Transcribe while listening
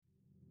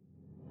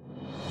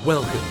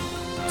Welcome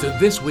to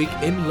This Week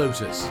in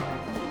Lotus.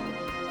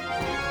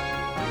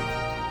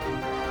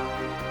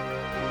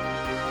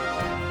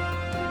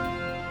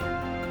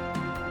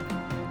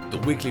 The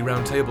weekly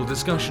roundtable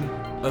discussion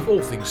of all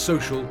things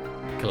social,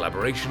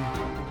 collaboration,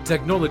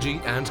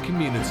 technology and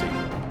community.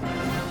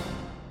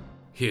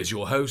 Here's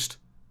your host,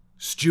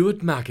 Stuart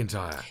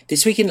McIntyre.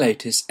 This Week in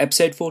Lotus,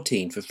 episode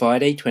 14 for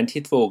Friday,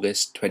 20th of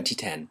August,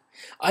 2010.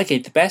 I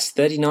gave the best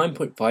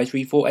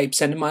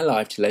 39.5348% of my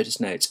life to Lotus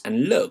Notes,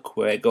 and look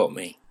where it got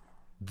me.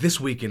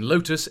 This Week in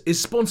Lotus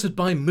is sponsored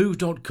by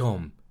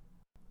Moo.com,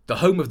 the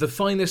home of the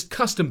finest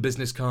custom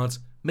business cards,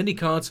 mini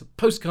cards,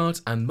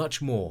 postcards and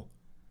much more.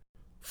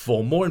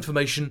 For more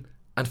information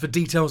and for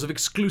details of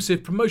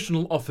exclusive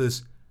promotional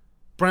offers,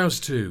 browse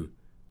to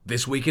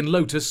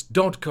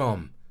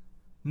thisweekinlotus.com.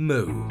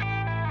 Moo.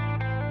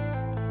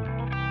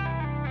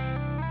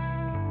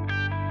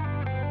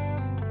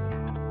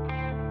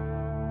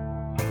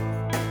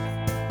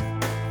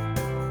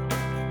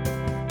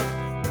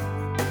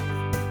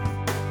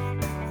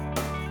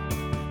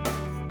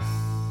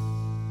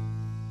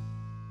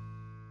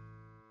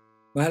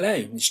 Well,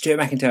 hello, Stuart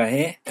McIntyre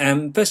here.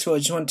 First of all, I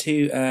just want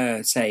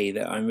to say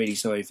that I'm really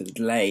sorry for the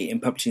delay in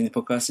publishing the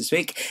podcast this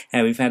week.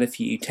 We've had a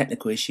few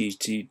technical issues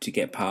to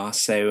get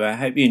past, so I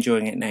hope you're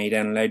enjoying it now you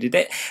downloaded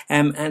it.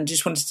 And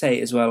just want to say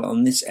as well,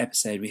 on this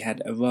episode, we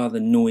had a rather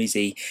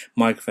noisy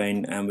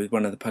microphone with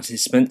one of the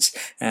participants,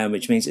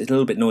 which means it's a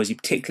little bit noisy,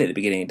 particularly at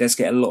the beginning. It does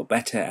get a lot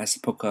better as the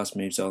podcast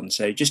moves on.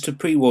 So just to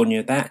pre-warn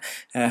you of that,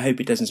 I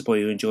hope it doesn't spoil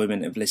your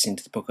enjoyment of listening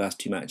to the podcast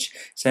too much.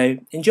 So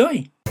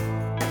enjoy!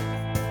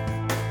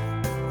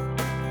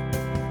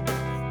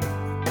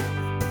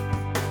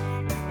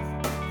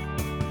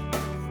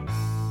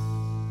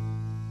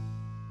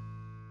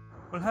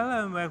 Well,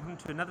 hello and welcome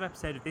to another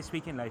episode of This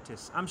Week in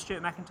Lotus. I'm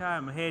Stuart McIntyre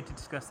and we're here to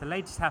discuss the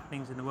latest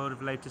happenings in the world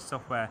of Lotus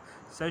software,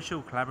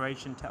 social,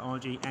 collaboration,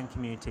 technology and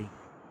community.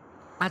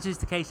 As is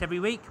the case every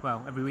week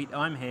that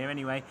I'm here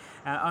anyway,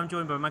 I'm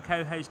joined by my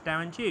co-host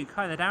Darren Duke.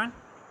 Hi there, Darren.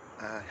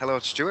 Hello,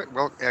 Stuart.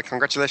 Well,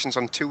 congratulations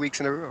on 2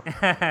 weeks in a row.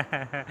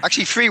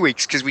 Actually, 3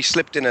 weeks, because we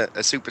slipped in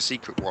a super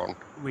secret one.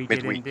 We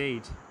midweek. Did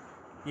indeed.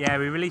 Yeah,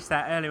 we released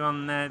that earlier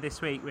on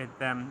this week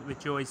with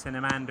Joyce and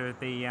Amanda of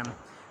the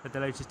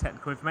Lotus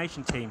Technical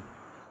Information team.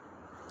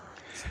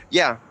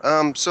 Yeah,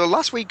 so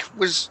this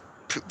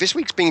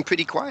week's been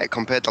pretty quiet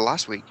compared to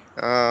last week.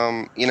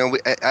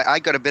 I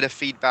got a bit of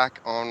feedback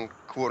on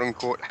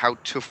quote-unquote how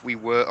tough we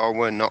were or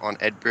were not on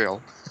Ed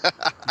Brill.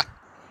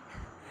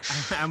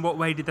 And what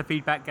way did the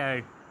feedback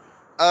go?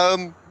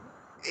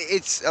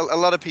 It's a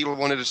lot of people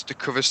wanted us to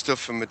cover stuff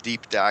from the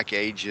deep dark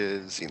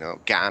ages,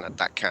 GAN,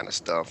 that kind of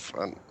stuff.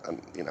 And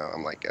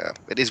I'm like,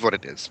 it is what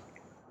it is.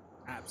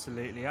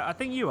 Absolutely. I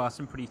think you asked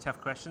some pretty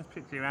tough questions,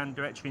 particularly around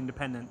directory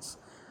independence,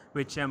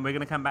 which we're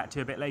going to come back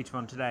to a bit later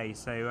on today.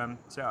 So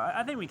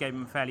I think we gave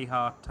him a fairly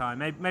hard time.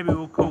 Maybe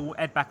we'll call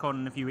Ed back on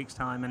in a few weeks'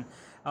 time and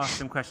ask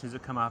some questions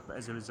that come up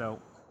as a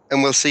result.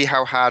 And we'll see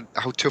how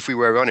tough we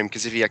were on him,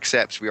 because if he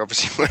accepts, we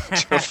obviously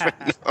weren't tough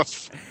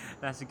enough.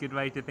 That's a good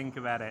way to think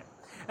about it.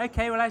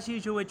 Okay, well, as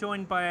usual, we're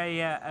joined by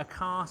a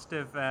cast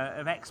of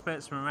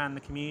experts from around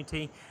the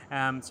community,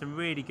 some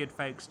really good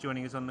folks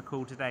joining us on the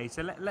call today.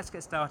 So let's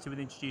get started with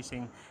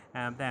introducing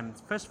them.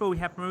 First of all, we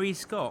have Marie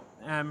Scott.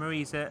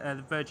 Marie's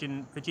at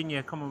the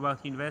Virginia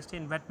Commonwealth University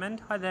in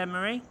Redmond. Hi there,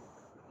 Marie.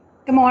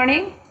 Good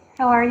morning.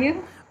 How are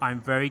you?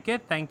 I'm very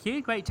good, thank you.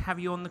 Great to have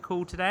you on the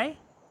call today.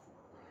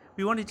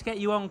 We wanted to get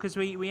you on because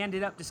we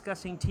ended up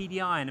discussing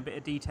TDI in a bit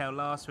of detail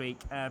last week,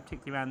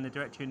 particularly around the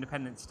directory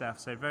independence stuff.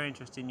 So very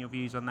interested in your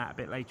views on that a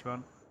bit later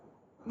on.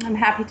 I'm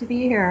happy to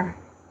be here.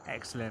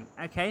 Excellent.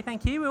 Okay,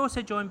 thank you. We're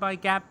also joined by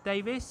Gab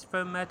Davis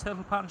from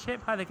Turtle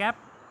Partnership. Hi there, Gab.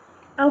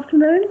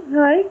 Afternoon.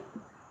 Hi.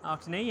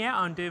 Afternoon. Yeah,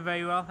 I'm doing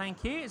very well,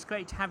 thank you. It's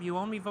great to have you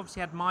on. We've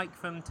obviously had Mike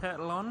from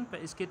Turtle on, but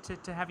it's good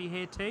to have you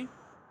here too.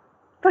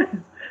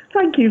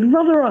 Thank you.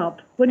 Rather up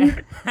when you.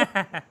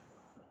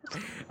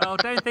 Oh,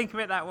 don't think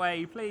of it that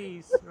way,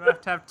 please. We'll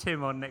have to have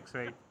Tim on next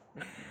week.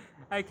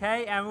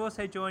 Okay, and we're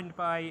also joined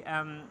by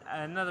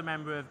another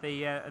member of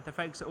the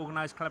folks that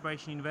organise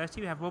Collaboration University.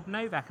 We have Rob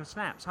Novak of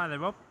Snaps. Hi there,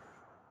 Rob.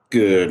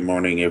 Good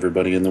morning,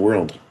 everybody in the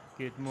world.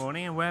 Good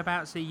morning, and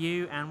whereabouts are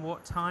you, and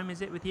what time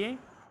is it with you?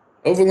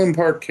 Overland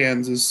Park,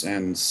 Kansas,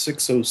 and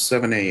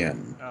 6:07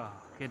 a.m. Oh,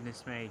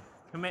 goodness me.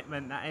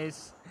 Commitment, that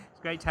is. It's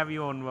great to have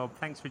you on, Rob.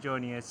 Thanks for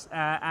joining us.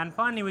 And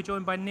finally, we're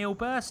joined by Neil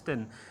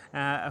Burston,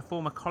 a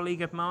former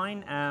colleague of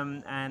mine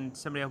and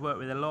somebody I've worked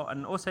with a lot,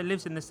 and also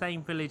lives in the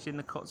same village in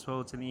the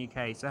Cotswolds in the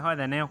UK. So hi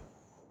there, Neil.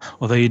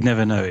 Although you'd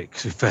never know it,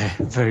 because we very,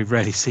 very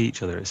rarely see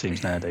each other, it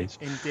seems, nowadays.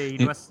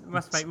 Indeed.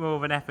 Must make more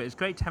of an effort. It's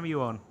great to have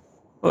you on.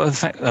 Well,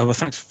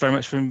 thanks very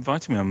much for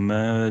inviting me.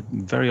 I'm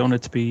very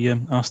honoured to be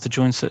asked to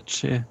join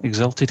such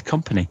exalted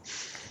company.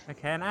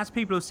 Okay, and as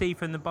people will see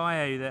from the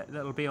bio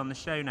that'll be on the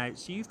show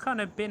notes, you've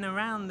kind of been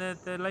around the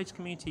Lotus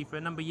community for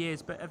a number of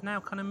years, but have now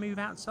kind of moved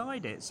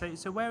outside it.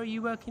 So where are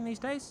you working these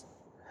days?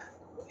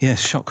 Yes,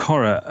 shock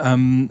horror.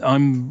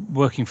 I'm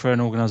working for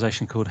an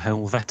organisation called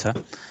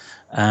Helveta,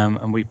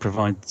 and we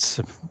provide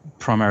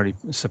primarily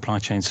supply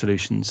chain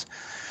solutions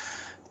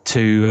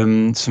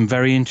to some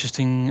very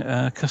interesting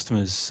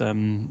customers.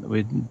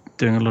 We're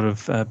doing a lot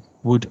of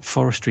wood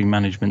forestry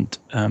management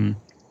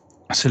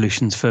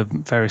solutions for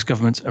various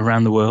governments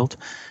around the world,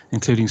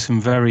 including some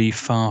very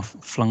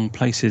far-flung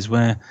places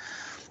where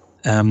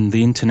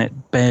the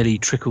internet barely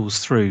trickles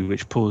through,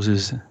 which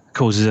causes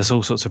us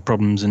all sorts of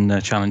problems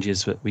and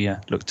challenges that we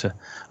look to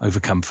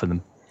overcome for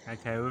them.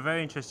 Okay, well,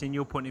 very interesting in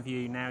your point of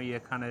view. Now you're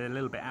kind of a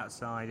little bit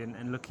outside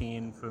and looking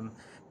in from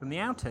the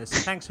outer. So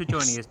thanks for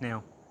joining us,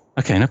 Neil.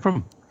 Okay, no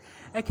problem.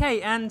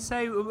 Okay, and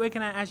so we're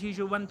going to, as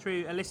usual, run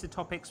through a list of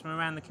topics from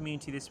around the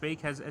community this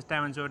week. As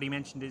Darren's already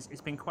mentioned,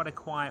 it's been quite a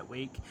quiet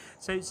week.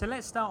 So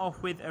let's start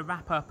off with a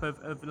wrap-up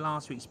of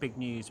last week's big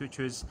news, which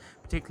was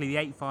particularly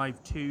the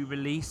 852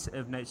 release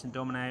of Notes and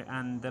Domino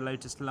and the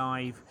Lotus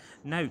Live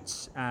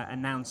Notes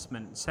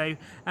announcement. So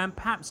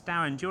perhaps,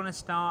 Darren, do you want to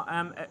start?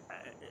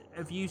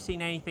 Have you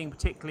seen anything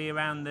particularly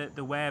around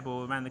the web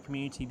or around the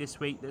community this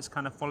week that's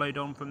kind of followed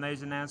on from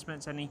those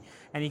announcements?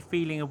 Any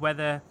feeling of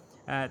whether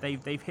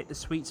they've hit the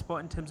sweet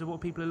spot in terms of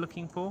what people are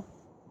looking for?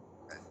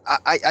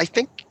 I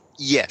think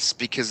yes,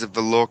 because of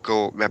the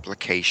local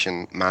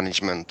replication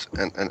management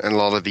and a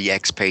lot of the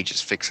X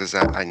pages fixes.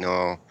 I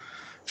know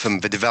from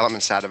the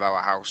development side of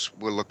our house,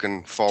 we're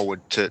looking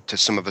forward to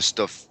some of the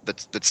stuff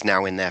that's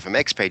now in there from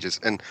X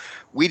pages. And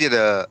we did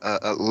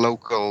a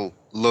local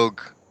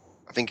lug,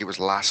 I think it was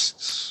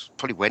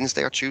probably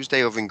Wednesday or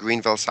Tuesday, over in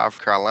Greenville,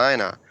 South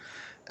Carolina.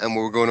 And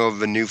we were going over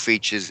the new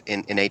features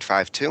in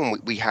 852,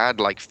 and we had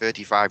like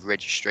 35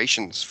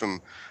 registrations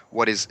from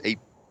what is a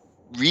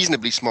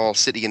reasonably small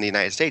city in the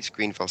United States,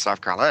 Greenville,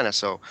 South Carolina.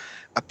 So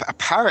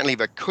apparently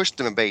the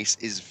customer base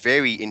is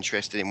very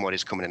interested in what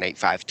is coming in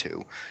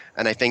 852.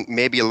 And I think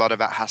maybe a lot of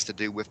that has to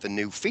do with the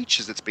new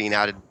features that's being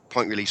added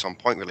point release on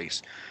point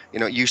release. You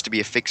know, it used to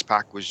be a fix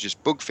pack was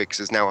just bug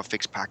fixes. Now a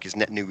fix pack is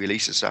net new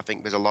releases. So I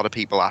think there's a lot of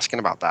people asking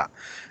about that.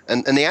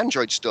 And the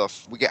Android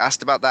stuff, we get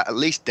asked about that at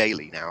least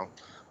daily now.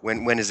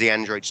 When is the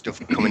Android stuff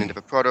coming into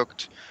the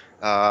product?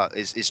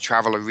 Is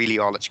Traveler really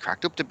all it's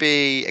cracked up to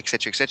be, et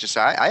cetera, et cetera.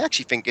 So I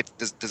actually think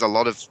there's a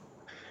lot of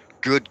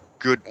good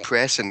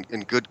press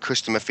and good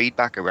customer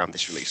feedback around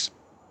this release.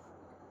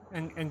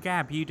 And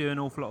Gab, you do an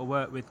awful lot of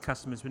work with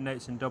customers with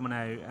Notes and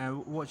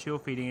Domino. What's your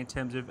feeling in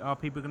terms of, are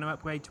people going to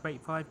upgrade to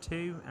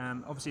 852?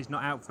 Obviously, it's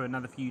not out for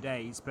another few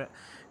days, but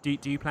do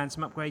you plan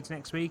some upgrades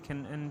next week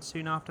and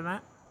soon after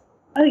that?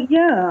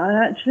 Yeah,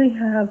 I actually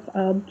have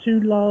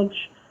 2 large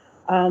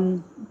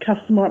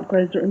customer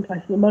upgrades that are in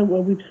place at the moment,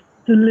 where we've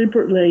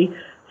deliberately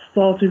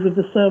started with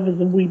the servers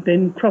and we've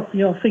been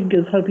crossing our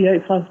fingers hoping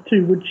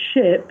 852 would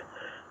ship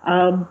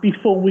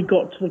before we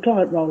got to the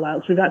client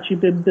rollouts. We've actually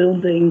been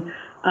building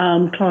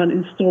client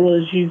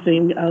installers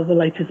using the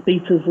latest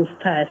betas as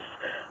tests,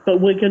 but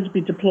we're going to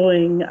be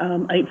deploying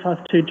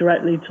 852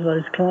 directly to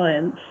those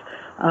clients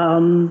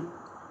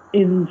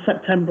in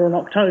September and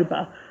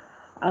October.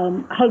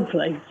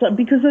 Hopefully. So,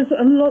 because there's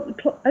a lot,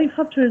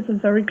 852 is a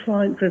very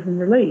client-driven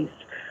release,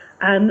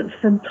 and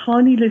from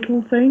tiny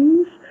little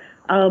things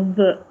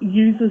that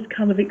users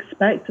kind of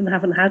expect and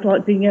haven't had,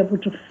 like being able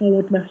to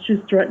forward messages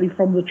directly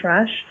from the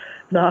trash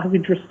without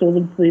having to restore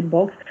them to the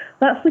inbox,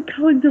 that's the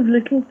kind of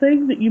little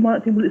thing that you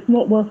might think, well, it's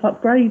not worth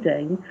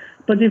upgrading.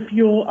 But if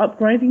you're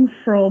upgrading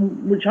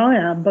from, which I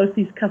am, both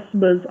these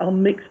customers are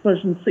mixed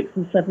version 6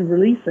 and 7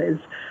 releases,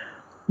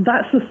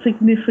 that's a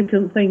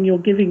significant thing you're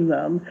giving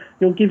them.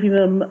 You're giving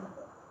them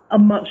a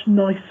much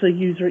nicer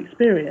user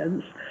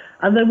experience.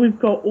 And then we've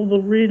got all the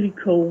really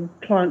cool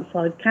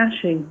client-side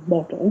caching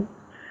model,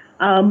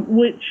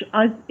 which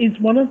is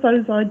one of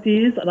those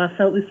ideas, and I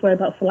felt this way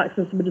about full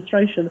access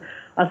administration.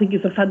 I think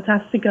it's a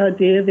fantastic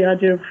idea, the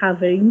idea of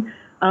having,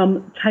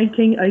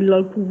 taking a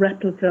local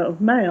replica of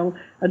mail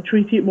and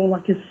treating it more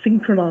like a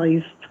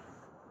synchronized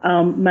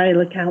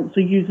mail account,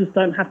 so users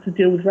don't have to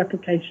deal with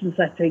replication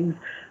settings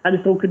and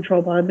it's all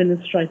controlled by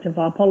administrator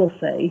via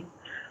policy.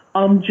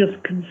 I'm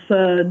just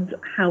concerned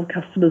how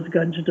customers are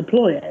going to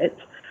deploy it,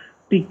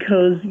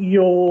 because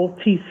your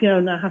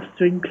TCO now has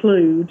to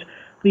include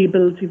the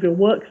ability of your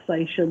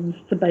workstations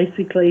to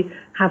basically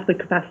have the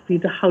capacity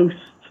to host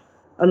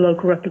a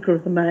local replica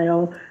of the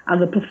mail,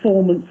 and the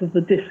performance of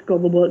the disk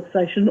on the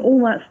workstation. All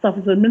that stuff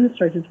as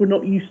administrators we're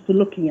not used to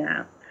looking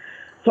at.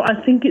 So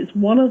I think it's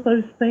one of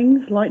those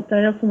things, like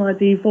Deos and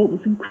ID Vault,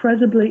 that's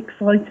incredibly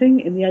exciting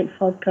in the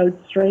 8.5 code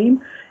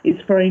stream.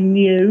 It's very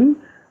new,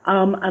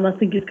 and I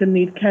think it's going to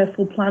need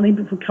careful planning,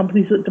 but for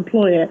companies that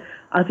deploy it,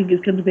 I think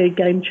it's going to be a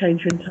game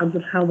changer in terms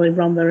of how they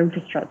run their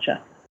infrastructure.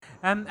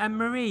 And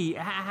Marie,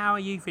 how are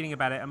you feeling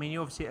about it? I mean,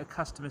 you're obviously at a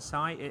customer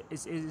site.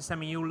 Is it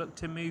something you'll look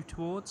to move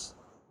towards?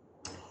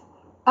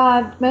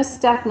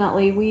 Most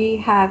definitely. We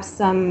have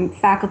some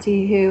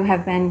faculty who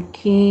have been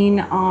keen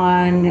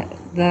on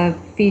the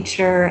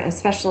feature,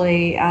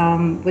 especially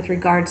with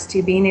regards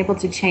to being able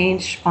to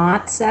change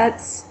font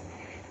sets,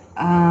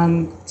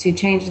 to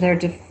change their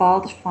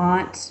default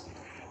font.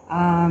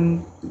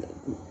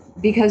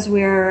 Because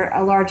we're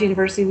a large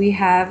university, we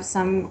have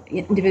some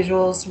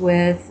individuals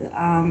with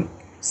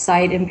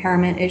sight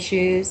impairment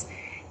issues,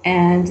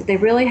 And they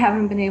really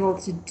haven't been able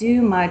to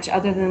do much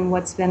other than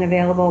what's been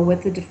available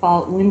with the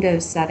default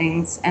Windows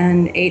settings,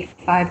 and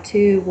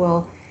 852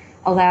 will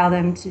allow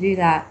them to do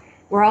that.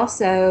 We're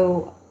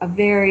also a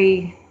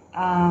very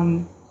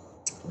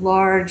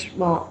large,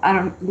 well,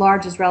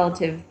 large is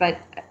relative, but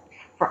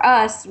for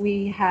us,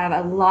 we have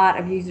a lot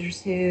of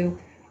users who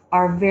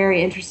are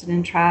very interested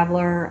in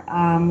Traveler.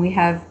 We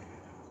have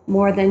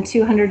more than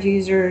 200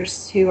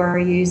 users who are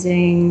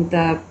using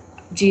the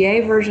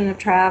GA version of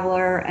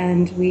Traveler,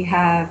 and we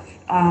have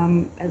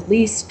at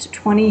least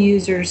 20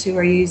 users who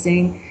are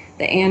using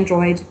the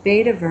Android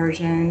beta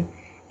version,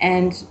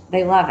 and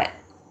they love it.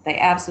 They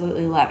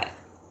absolutely love it.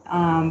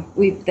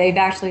 They've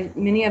actually,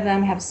 many of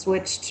them have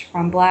switched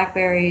from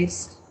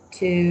BlackBerries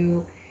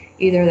to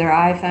either their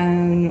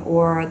iPhone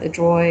or the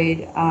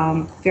Droid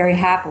very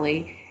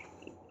happily,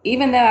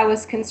 even though I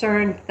was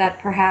concerned that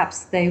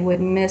perhaps they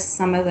would miss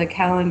some of the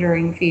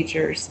calendaring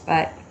features,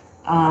 but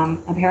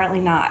apparently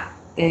not.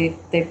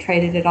 They've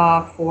traded it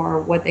off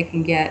for what they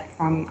can get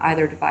from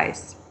either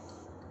device.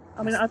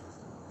 I mean,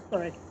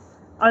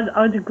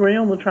 I'd agree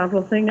on the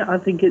Traveler thing. I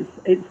think it's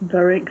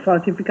very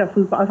exciting for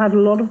customers, but I've had a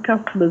lot of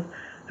customers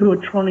who are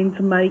trying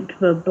to make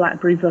the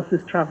BlackBerry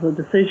versus Traveler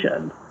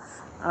decision.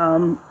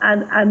 And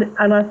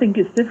I think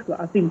it's difficult.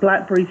 I think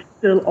BlackBerry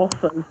still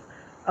offers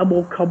a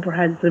more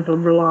comprehensive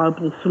and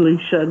reliable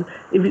solution.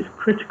 If it's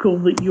critical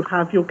that you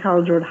have your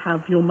calendar and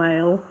have your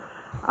mail,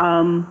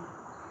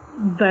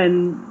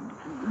 then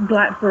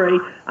BlackBerry,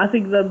 I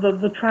think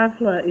the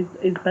Traveler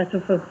is better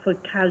for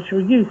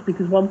casual use,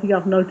 because one thing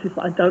I've noticed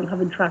that I don't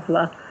have in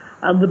Traveler,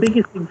 and the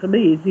biggest thing for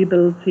me is the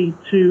ability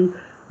to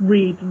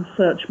read and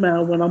search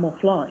mail when I'm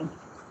offline.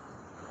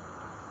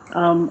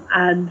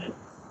 And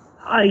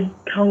I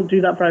can't do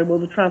that very well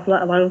with the Traveler,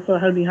 and I also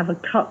only have a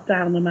cut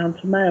down amount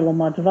of mail on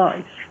my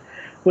device.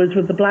 Whereas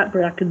with the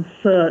BlackBerry, I can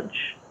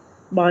search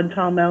my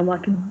entire mail, and I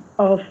can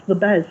ask the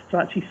Bez to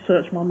actually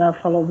search my mail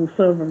file on the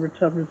server and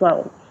return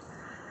results.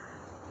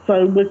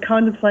 So we're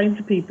kind of saying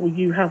to people,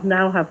 you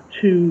now have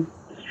two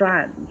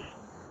strands.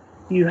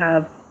 You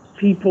have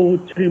people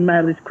to whom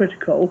mail is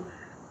critical,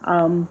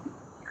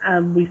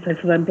 and we say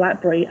for them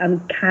BlackBerry,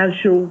 and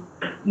casual,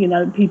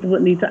 people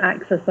that need to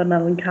access their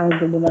mail and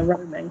calendar when they're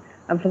roaming.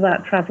 And for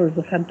that, Traveler is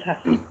a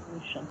fantastic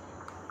solution.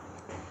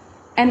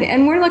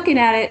 And we're looking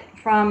at it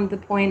from the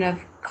point of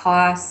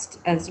cost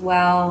as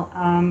well,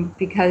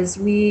 because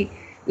we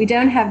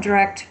don't have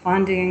direct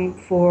funding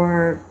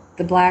for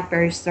the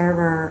BlackBerry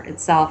server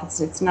itself.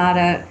 It's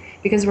not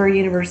because we're a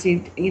university,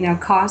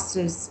 cost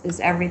is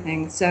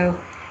everything. So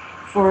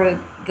for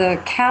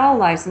the CAL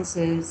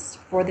licenses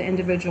for the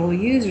individual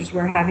users,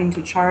 we're having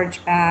to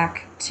charge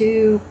back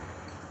to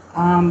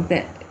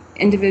the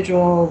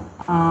individual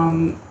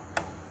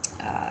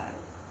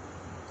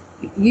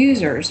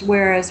users,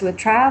 whereas with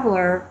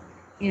Traveler,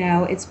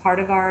 it's part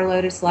of our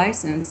Lotus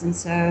license, and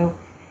so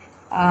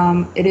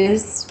it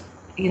is,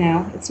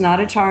 it's not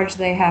a charge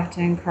they have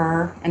to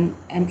incur,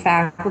 and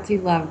faculty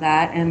love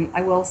that. And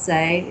I will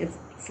say it's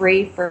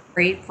free.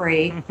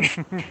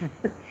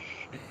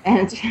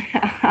 And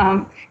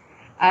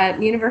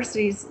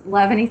universities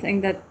love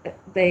anything that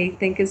they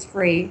think is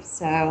free,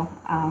 so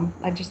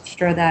I just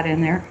throw that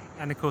in there.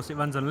 And of course, it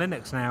runs on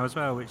Linux now as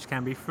well, which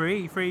can be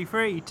free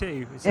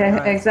too.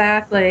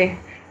 Exactly.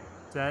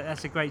 So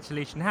that's a great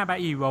solution. How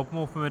about you, Rob?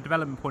 More from a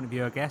development point of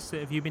view, I guess.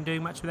 Have you been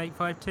doing much with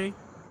 852?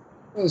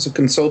 Well, as a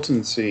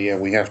consultancy,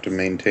 we have to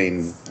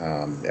maintain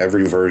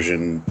every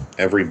version,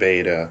 every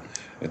beta,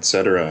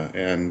 etc.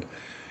 And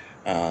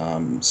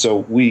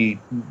so we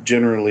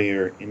generally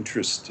are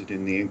interested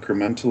in the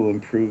incremental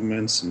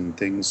improvements and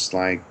things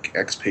like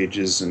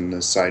XPages and the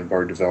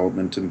sidebar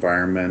development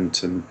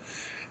environment, and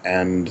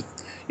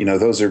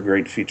those are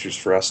great features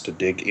for us to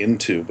dig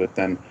into. But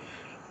then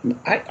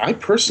I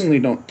personally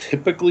don't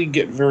typically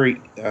get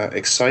very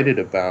excited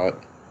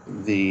about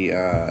the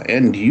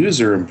end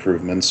user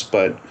improvements,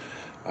 but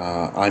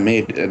I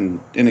made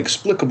an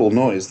inexplicable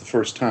noise the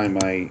first time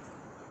I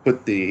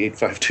put the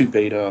 852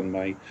 beta on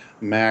my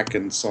Mac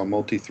and saw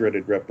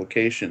multi-threaded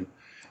replication,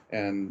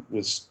 and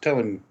was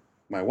telling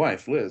my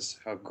wife, Liz,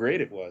 how great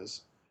it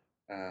was,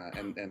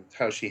 and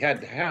how she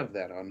had to have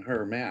that on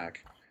her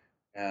Mac.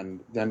 And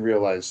then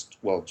realized,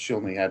 well, she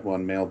only had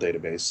one mail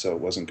database, so it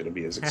wasn't going to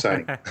be as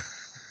exciting.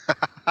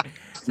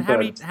 So how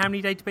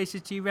many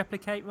databases do you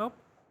replicate, Rob?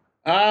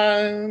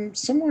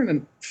 Somewhere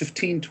in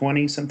 15,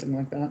 20, something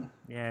like that.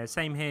 Yeah,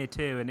 same here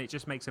too, and it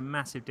just makes a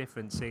massive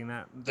difference seeing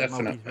that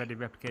multi-threaded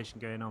replication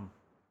going on.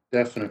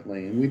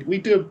 Definitely, and we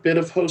do a bit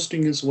of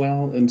hosting as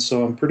well, and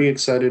so I'm pretty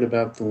excited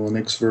about the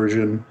Linux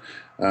version.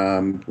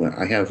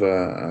 I have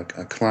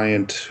a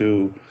client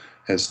who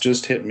has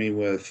just hit me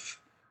with,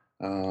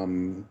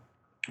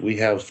 we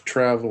have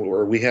travel,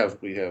 or we have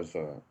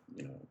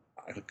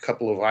a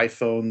couple of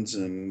iPhones,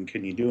 and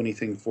can you do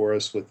anything for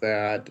us with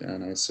that?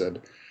 And I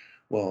said,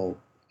 well,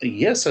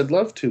 yes, I'd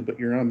love to, but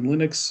you're on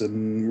Linux,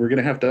 and we're going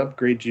to have to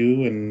upgrade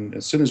you, and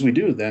as soon as we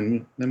do,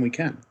 then we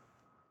can.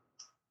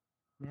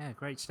 Yeah,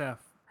 great stuff.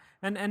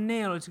 And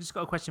Neil, I've just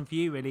got a question for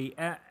you, really.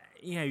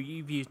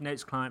 you've used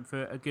Notes Client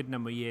for a good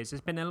number of years.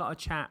 There's been a lot of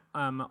chat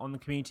on the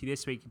community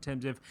this week in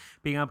terms of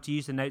being able to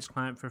use the Notes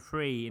Client for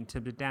free, in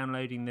terms of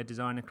downloading the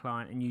Designer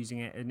client and using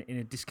it in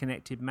a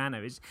disconnected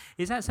manner. Is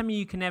that something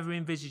you can ever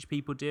envisage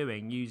people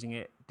doing, using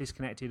it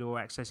disconnected or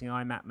accessing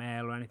IMAP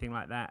mail or anything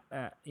like that?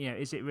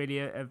 Is it really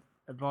a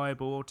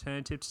viable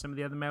alternative to some of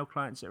the other mail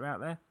clients that are out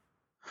there?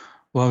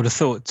 Well, I would have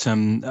thought,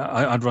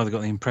 I'd rather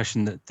got the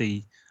impression that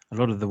a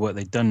lot of the work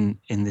they'd done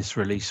in this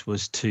release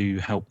was to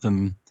help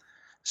them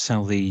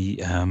sell the,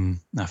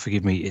 now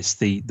forgive me, it's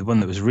the one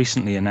that was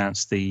recently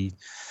announced, the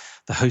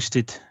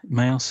hosted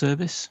mail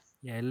service.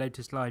 Yeah,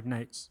 Lotus Live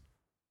Notes.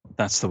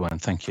 That's the one,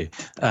 thank you.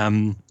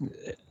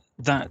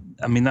 That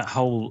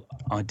whole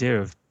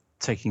idea of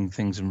taking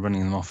things and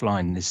running them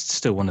offline is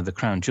still one of the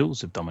crown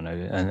jewels of Domino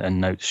and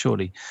Notes,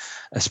 surely,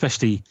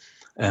 especially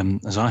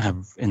as I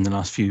have in the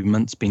last few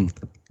months been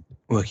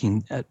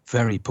working at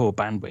very poor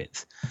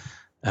bandwidth.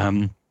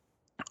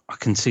 I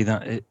can see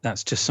that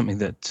that's just something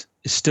that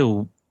is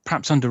still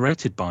perhaps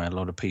underrated by a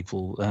lot of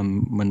people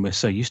when we're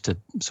so used to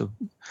sort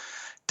of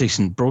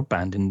decent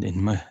broadband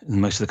in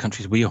most of the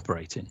countries we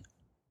operate in.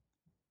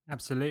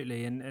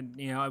 Absolutely, and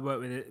I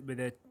work with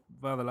a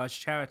rather large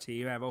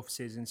charity who have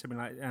offices in something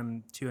like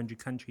 200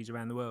 countries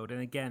around the world,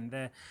 and again,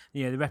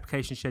 the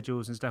replication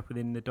schedules and stuff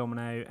within the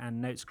Domino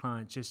and Notes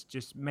clients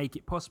just make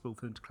it possible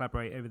for them to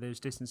collaborate over those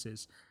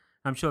distances.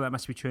 I'm sure that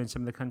must be true in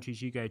some of the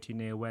countries you go to,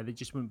 Neil, where they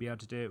just wouldn't be able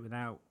to do it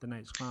without the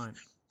Notes client.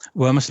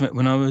 Well, I must admit,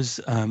 when I was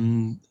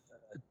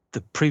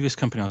the previous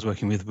company I was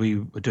working with, we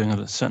were doing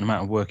a certain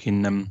amount of work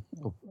in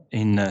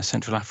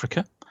Central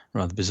Africa,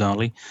 rather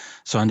bizarrely.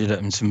 So I ended up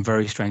in some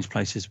very strange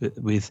places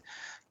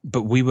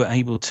but we were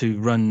able to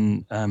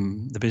run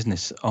the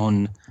business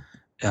on.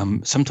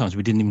 Sometimes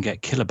we didn't even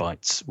get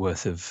kilobytes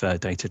worth of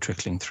data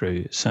trickling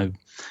through. So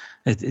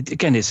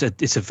again, it's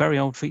a very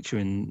old feature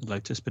in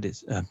Lotus, but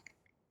it's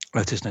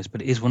Lotus Notes,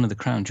 but it is one of the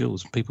crown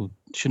jewels. People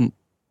shouldn't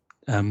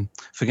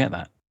forget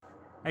that.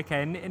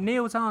 Okay, and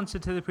Neil's answer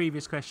to the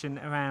previous question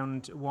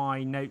around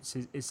why Notes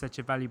is such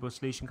a valuable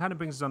solution kind of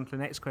brings us on to the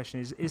next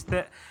question, is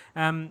that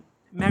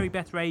Mary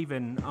Beth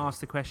Raven asked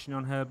the question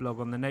on her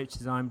blog, on the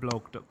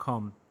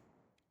notesdesignblog.com,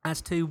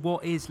 as to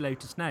what is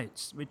Lotus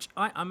Notes, which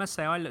I must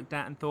say I looked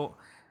at and thought,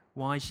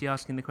 why is she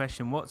asking the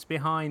question? What's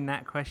behind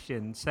that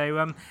question?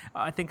 So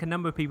I think a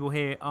number of people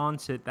here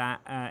answered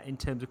that in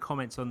terms of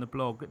comments on the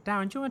blog.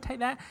 Darren, do you want to take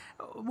that?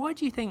 Why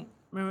do you think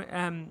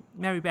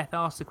Mary Beth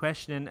asked the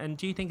question, and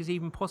do you think it's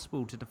even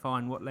possible to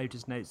define what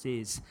Lotus Notes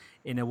is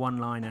in a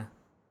one-liner?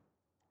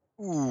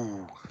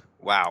 Ooh,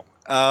 wow.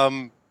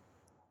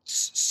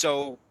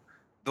 So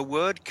the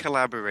word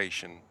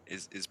collaboration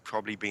is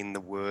probably been the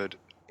word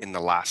in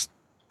the last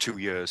 2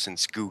 years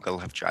since Google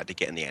have tried to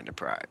get in the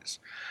enterprise.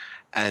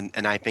 And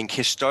I think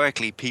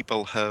historically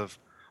people have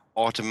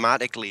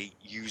automatically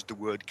used the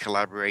word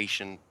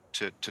collaboration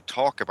to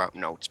talk about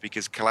Notes,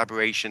 because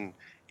collaboration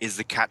is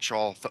the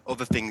catch-all for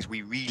other things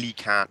we really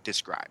can't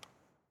describe.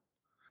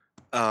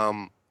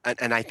 And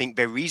I think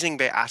the reason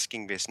they're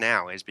asking this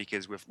now is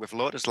because with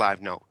Lotus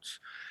Live Notes,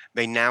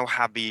 they now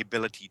have the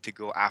ability to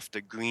go after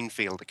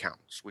greenfield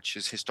accounts, which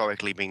has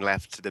historically been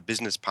left to the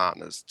business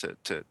partners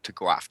to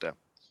go after.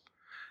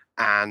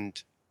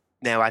 And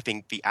now I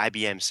think the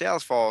IBM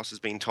sales force has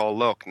been told,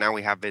 look, now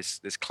we have this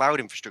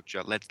cloud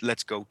infrastructure.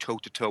 Let's go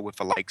toe-to-toe with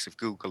the likes of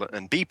Google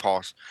and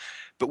BPOS.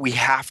 But we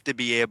have to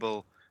be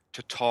able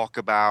to talk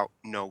about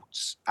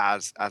Notes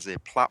as a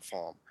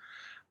platform.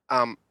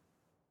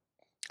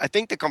 I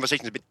think the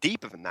conversation is a bit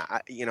deeper than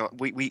that.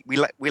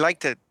 We like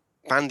to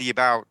bandy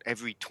about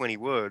every 20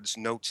 words,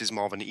 Notes is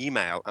more than an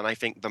email. And I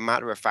think the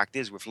matter of fact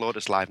is, with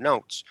Lotus Live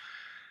Notes,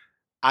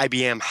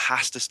 IBM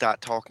has to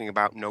start talking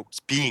about Notes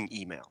being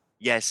email.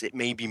 Yes, it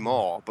may be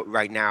more, but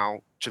right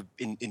now,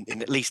 in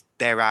at least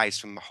their eyes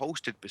from a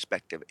hosted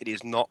perspective, it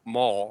is not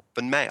more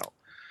than mail.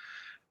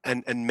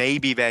 And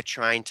maybe they're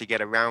trying to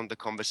get around the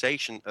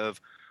conversation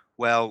of,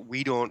 well,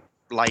 we don't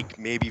like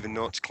maybe the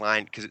Notes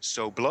client because it's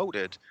so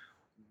bloated.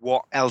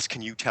 What else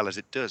can you tell us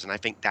it does? And I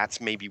think that's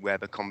maybe where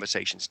the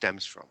conversation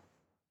stems from.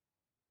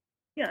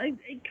 Yeah,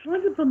 it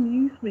kind of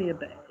amused me a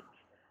bit.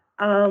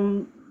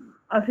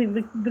 I think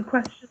the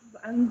questions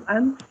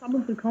and some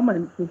of the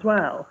comments as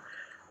well,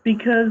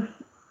 because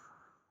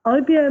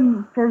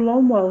IBM for a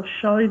long while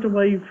shied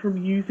away from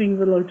using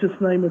the Lotus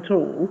name at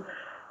all,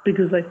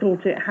 because they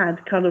thought it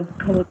had kind of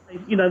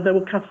connotation. There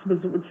were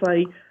customers that would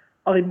say,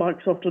 I'm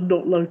Microsoft and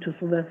not Lotus,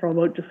 and therefore I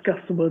won't discuss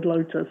the word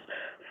Lotus.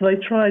 So they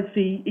tried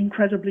the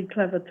incredibly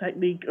clever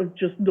technique of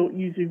just not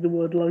using the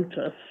word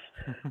Lotus.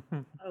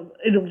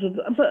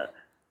 But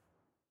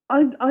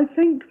I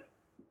think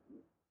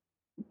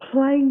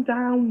playing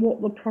down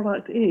what the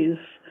product is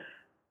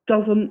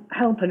doesn't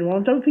help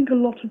anyone. I don't think a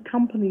lot of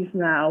companies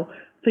now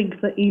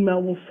think that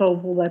email will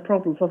solve all their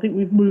problems. I think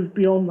we've moved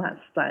beyond that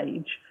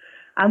stage.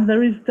 And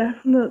there is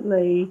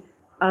definitely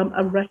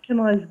a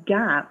recognised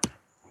gap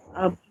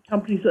of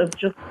companies that have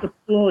just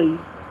deployed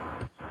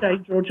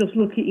Exchange or just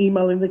look at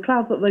email in the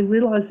cloud, that they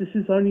realise this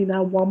is only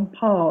now one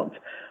part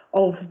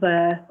of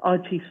their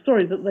IT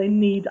story, that they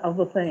need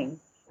other things.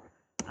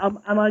 And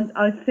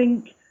I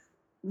think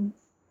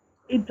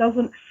it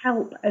doesn't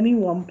help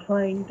anyone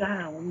playing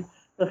down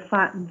the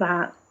fact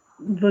that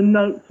the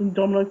Notes and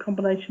Domino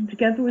combination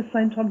together with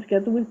Same Time,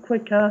 together with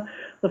Quicker,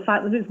 the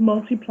fact that it's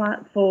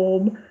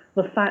multi-platform,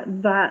 the fact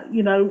that,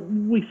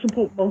 we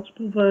support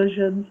multiple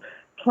versions,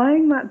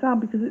 playing that down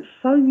because it's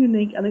so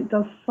unique and it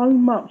does so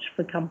much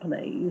for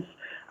companies,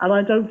 and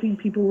I don't think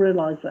people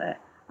realise it.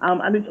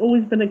 And it's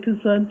always been a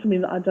concern to me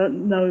that I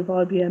don't know if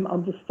IBM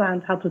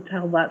understands how to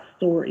tell that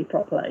story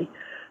properly,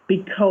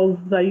 because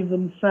they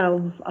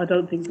themselves, I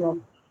don't think, grasp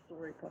the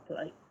story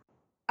properly.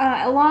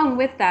 Along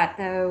with that,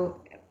 though,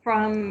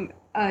 from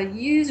a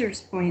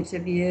user's point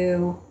of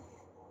view,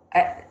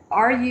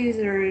 our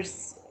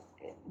users,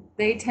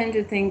 they tend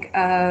to think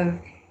of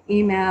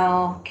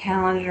email,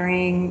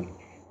 calendaring,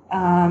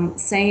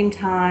 Same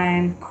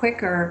Time,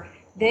 Quicker.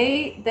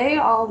 They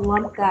all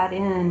lump that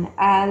in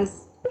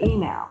as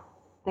email.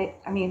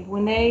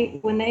 When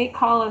they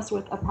call us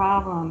with a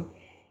problem,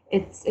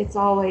 it's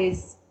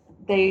always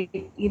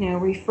they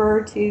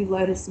refer to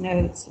Lotus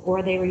Notes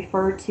or they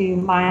refer to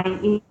my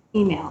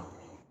email.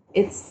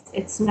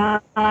 It's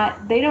not,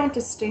 they don't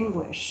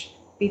distinguish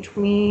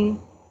between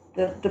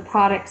the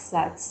product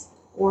sets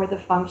or the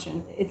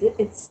function.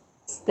 It's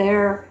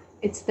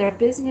their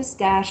business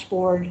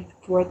dashboard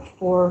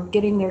for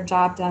getting their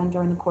job done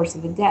during the course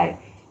of the day.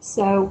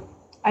 So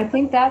I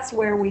think that's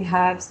where we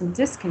have some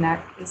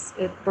disconnect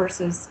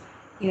versus,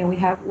 we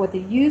have what the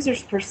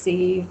users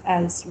perceive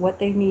as what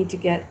they need to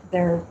get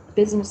their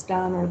business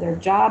done or their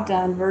job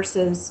done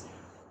versus,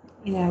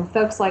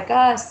 folks like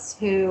us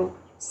who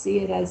see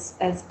it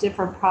as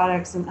different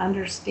products and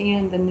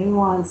understand the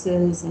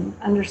nuances and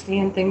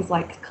understand things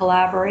like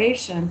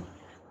collaboration.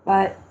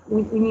 But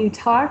when you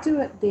talk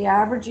to the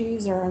average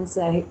user and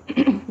say,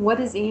 what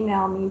does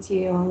email mean to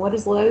you and what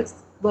does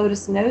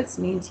Lotus Notes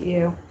mean to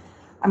you?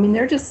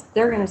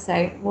 They're going to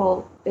say,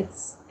 well,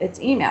 it's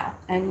email.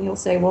 And you'll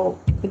say, well,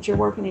 but you're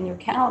working in your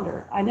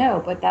calendar. I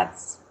know, but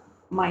that's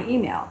my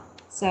email.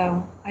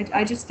 So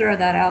I just throw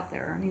that out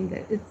there.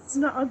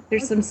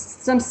 There's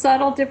some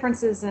subtle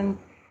differences in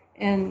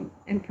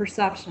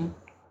perception.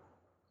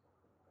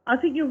 I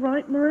think you're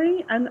right,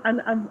 Marie, and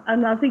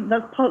I think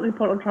that's partly the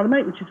point I'm trying to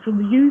make, which is from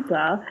the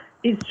user,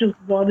 it's just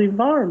one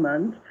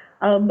environment.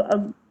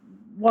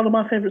 One of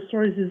my favourite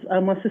stories is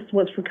my sister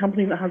works for a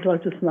company that has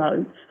Lotus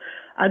Notes,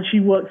 and she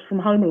works from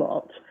home a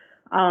lot.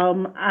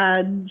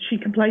 And she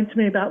complained to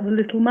me about the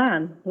little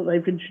man that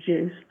they've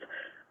introduced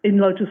in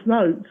Lotus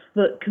Notes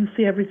that can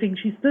see everything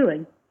she's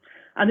doing.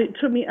 And it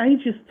took me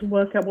ages to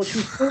work out what she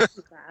was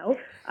talking about,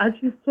 and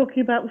she was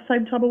talking about the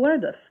Same Time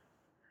awareness.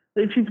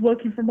 That if she's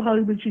working from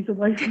home and she's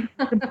away from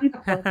the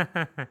computer,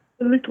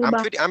 the little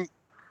man...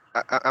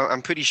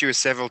 I'm pretty sure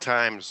several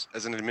times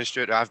as an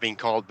administrator I've been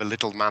called the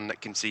little man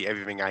that can see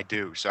everything I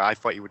do. So I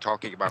thought you were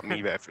talking about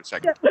me there for a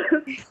second.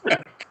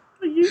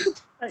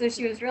 So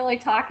she was really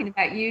talking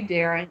about you,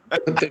 Darren.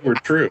 They were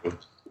true.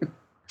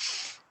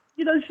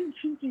 She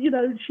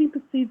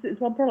perceives it as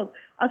one product.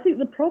 I think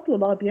the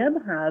problem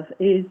IBM has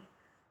is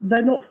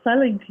they're not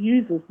selling to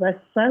users.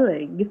 They're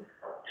selling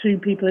to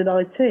people in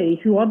IT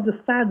who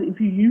understand that if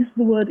you use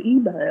the word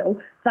email,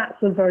 that's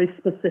a very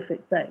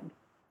specific thing.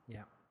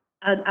 Yeah.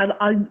 And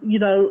I,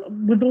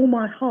 with all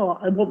my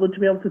heart, I want them to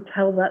be able to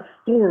tell that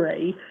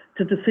story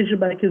to decision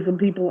makers and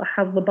people that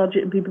have the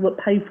budget and people that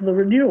pay for the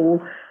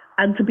renewal,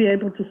 and to be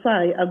able to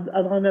say, and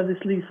I know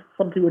this leads to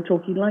something we're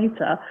talking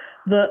later,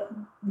 that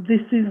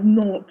this is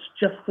not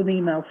just an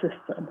email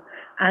system,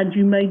 and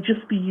you may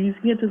just be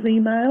using it as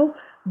email,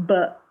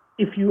 but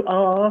if you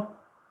are,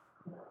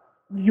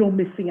 you're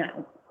missing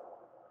out.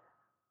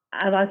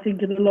 And I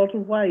think in a lot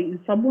of ways, in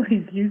some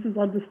ways, users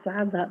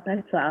understand that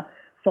better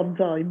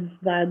sometimes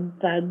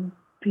than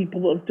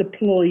people that have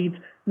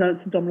deployed Notes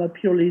and Domino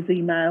purely as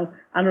email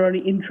and are only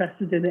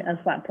interested in it as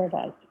that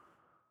product.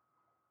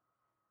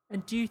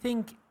 And do you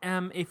think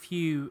if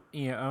you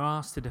are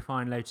asked to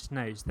define Lotus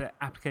Notes, that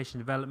application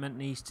development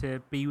needs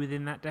to be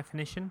within that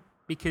definition?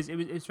 Because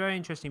it's very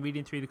interesting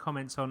reading through the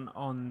comments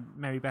on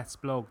Mary Beth's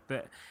blog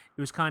that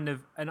it was kind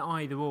of an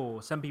either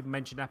or. Some people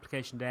mentioned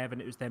application dev and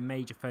it was their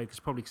major focus,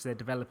 probably because they're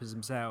developers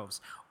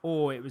themselves,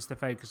 or it was the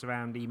focus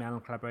around email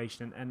and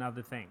collaboration and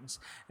other things.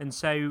 And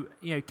so,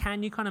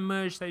 can you kind of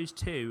merge those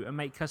two and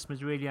make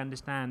customers really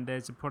understand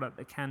there's a product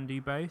that can do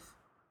both?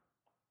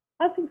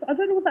 I don't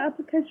know what the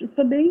application,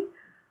 for me,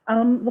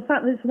 the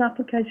fact that it's an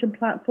application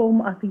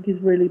platform, I think is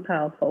really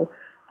powerful.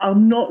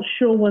 I'm not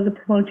sure whether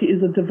promoting it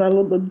as a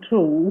development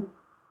tool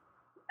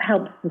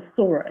helps the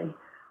story,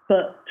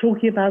 but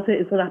talking about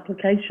it as an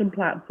application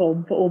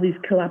platform for all these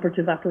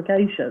collaborative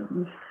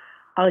applications,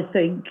 I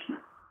think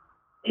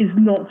is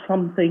not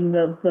something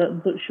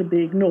that should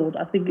be ignored.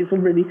 I think it's a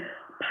really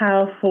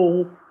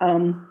powerful,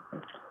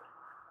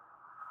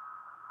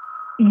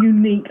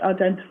 unique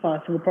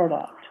identifier for the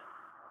product.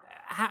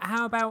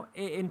 How about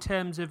in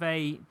terms of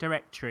a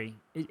directory?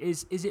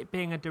 Is it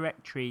being a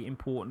directory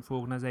important for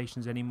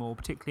organisations anymore,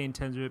 particularly in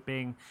terms of it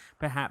being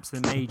perhaps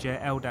the major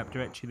LDAP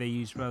directory they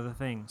use for other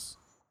things?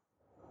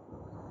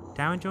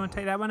 Darren, do you want to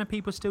take that one? Are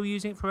people still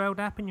using it for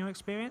LDAP in your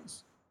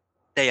experience?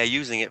 They are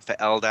using it for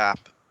LDAP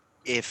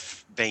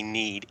if they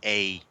need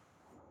a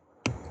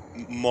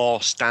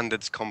more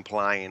standards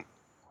compliant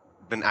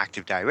than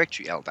Active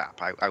Directory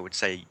LDAP. I would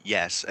say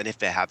yes. And if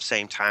they have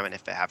same time and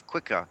if they have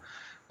quicker,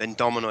 then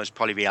Domino is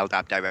probably the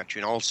LDAP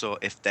directory. And also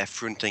if they're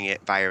fronting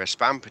it via a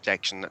spam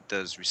protection that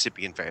does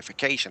recipient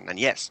verification, then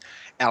yes,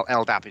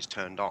 LDAP is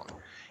turned on.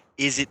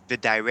 Is it the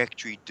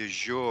directory du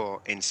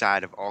jour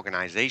inside of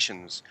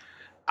organizations?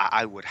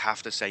 I would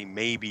have to say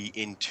maybe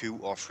in 2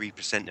 or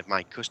 3% of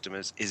my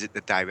customers, is it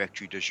the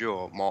directory du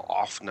jour? More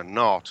often than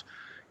not,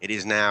 it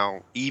is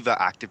now either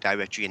Active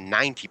Directory in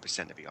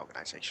 90% of the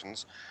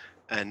organizations,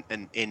 and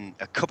in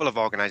a couple of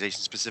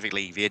organizations,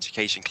 specifically the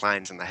education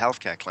clients and the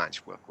healthcare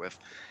clients we work with,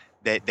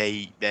 they're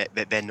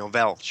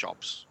Novell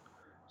shops.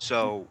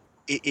 So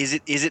is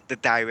it the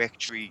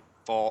directory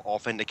for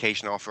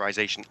authentication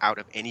authorization out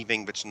of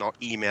anything that's not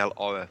email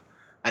or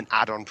an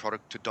add-on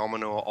product to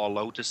Domino or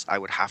Lotus? I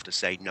would have to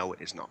say no,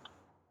 it is not.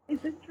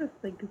 It's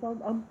interesting because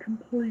I'm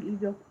completely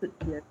the opposite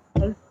to you.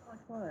 Most of my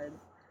clients,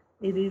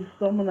 it is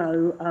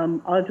Domino,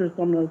 either as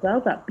Domino's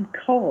LDAP,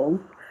 because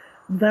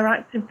their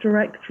Active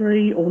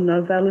Directory or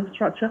Novell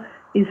infrastructure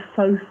is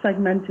so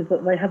segmented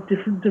that they have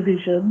different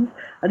divisions,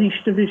 and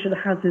each division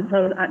has its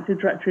own Active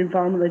Directory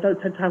environment. They don't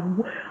tend to have.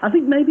 I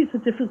think maybe it's a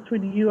difference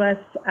between US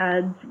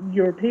and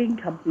European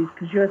companies,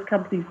 because US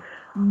companies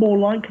more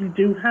likely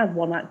do have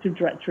one Active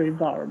Directory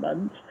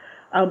environment.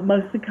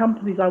 Most of the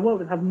companies I work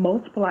with have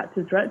multiple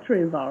Active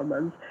Directory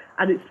environments,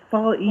 and it's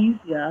far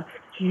easier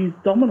to use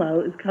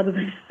Domino as kind of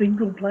a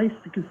single place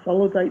to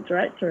consolidate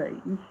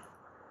directories.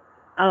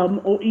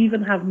 Or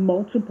even have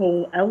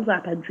multiple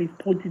LDAP entries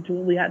pointing to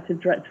all the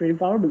Active Directory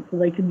environments, so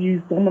they can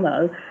use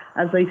Domino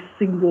as a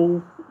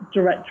single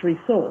directory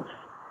source.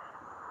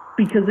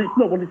 Because it's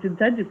not what it's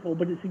intended for,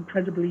 but it's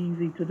incredibly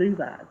easy to do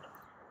that.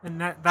 And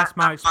that's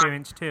my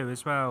experience too,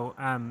 as well,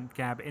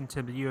 Gab.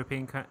 Into the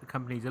European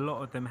companies, a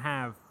lot of them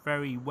have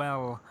very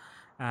well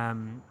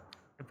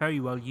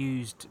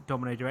used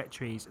Domino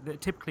directories that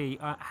typically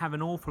have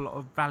an awful lot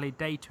of valid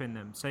data in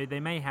them. So they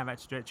may have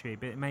Active Directory,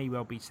 but it may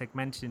well be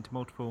segmented into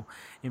multiple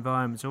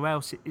environments, or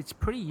else it's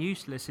pretty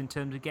useless in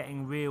terms of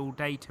getting real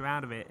data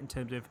out of it, in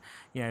terms of,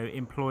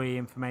 employee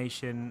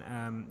information,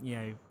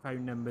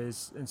 phone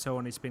numbers and so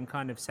on. It's been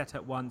kind of set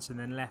up once and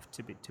then left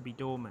to be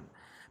dormant.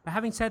 But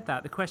having said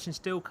that, the question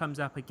still comes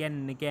up again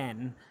and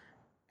again.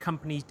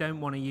 Companies don't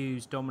want to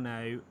use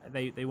Domino,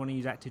 they want to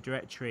use Active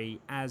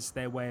Directory as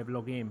their way of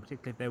logging in,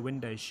 particularly if they're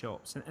Windows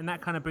shops. And that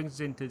kind of brings us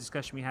into the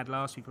discussion we had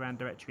last week around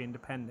directory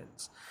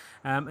independence.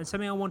 And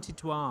something I wanted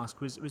to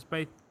ask was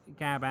both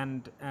Gab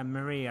and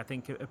Marie, I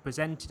think, have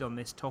presented on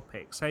this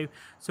topic. So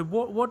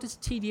what does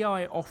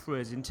TDI offer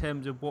us in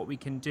terms of what we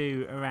can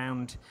do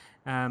around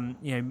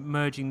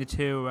merging the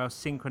two, or else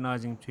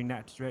synchronizing between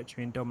Active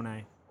Directory and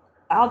Domino?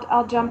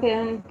 I'll jump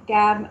in,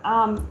 Gab.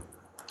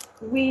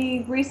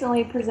 We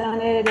recently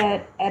presented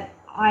at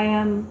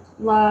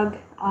IAMLUG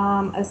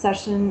a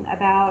session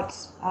about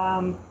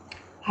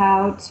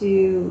how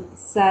to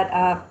set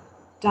up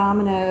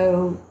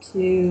Domino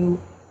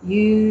to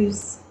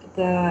use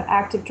the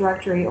Active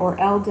Directory or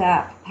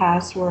LDAP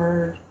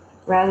password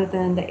rather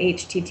than the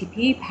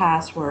HTTP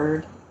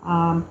password.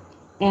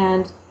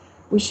 And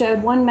we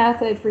showed one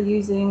method for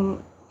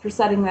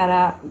setting that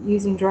up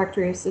using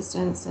Directory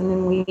Assistance, and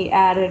then we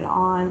added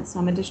on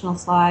some additional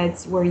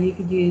slides where you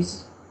could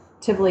use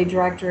Tivoli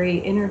Directory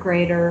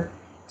Integrator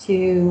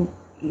to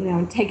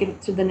take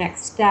it to the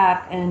next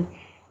step and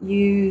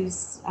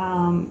use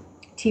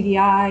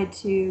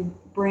TDI to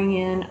bring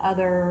in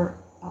other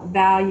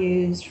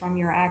values from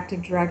your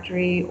Active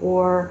Directory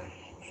or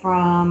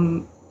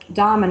from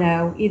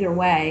Domino, either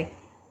way.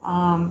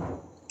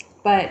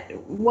 But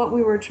what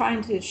we were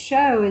trying to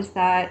show is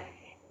that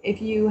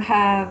if you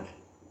have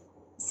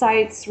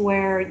sites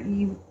where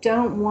you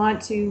don't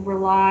want to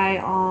rely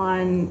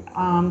on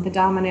the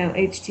Domino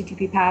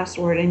HTTP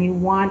password and you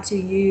want to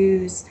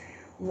use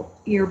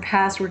your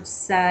password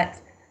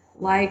set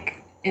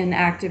like in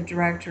Active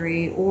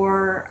Directory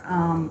or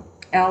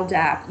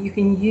LDAP, you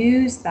can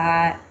use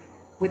that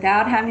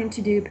without having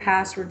to do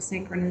password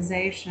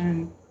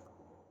synchronization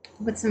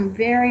with some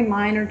very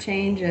minor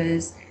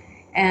changes,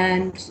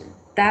 and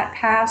that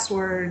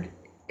password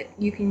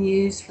you can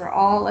use for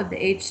all of the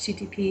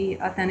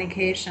HTTP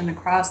authentication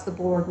across the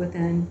board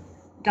within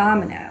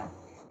Domino.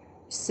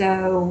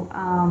 So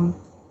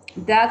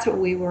that's what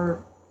we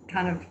were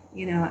kind of,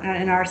 in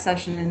our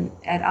session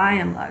at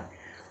IAMLUG.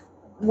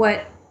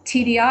 What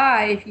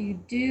TDI, if you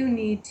do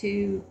need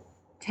to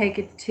take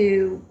it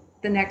to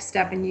the next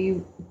step and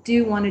you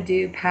do want to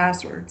do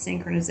password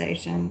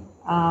synchronization,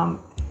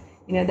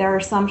 there are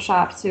some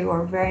shops who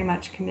are very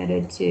much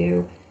committed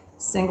to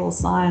single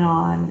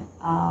sign-on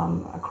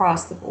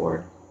across the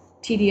board.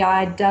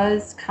 TDI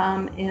does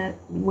come in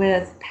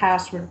with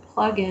password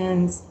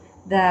plugins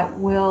that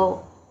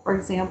will, for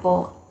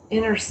example,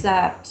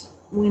 intercept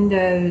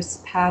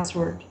Windows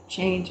password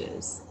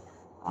changes.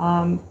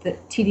 The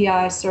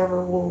TDI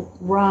server will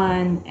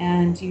run,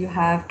 and you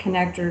have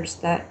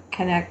connectors that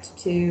connect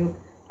to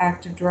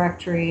Active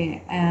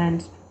Directory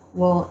and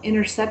will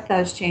intercept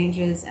those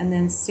changes and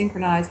then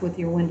synchronize with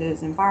your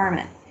Windows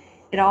environment.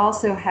 It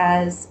also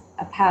has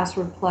a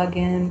password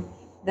plugin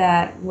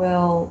that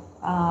will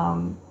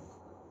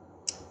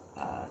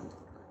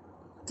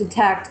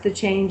detect the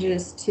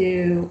changes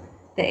to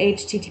the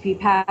HTTP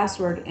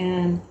password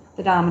in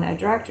the Domino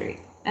directory.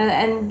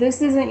 And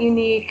this isn't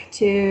unique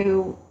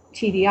to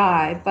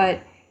TDI,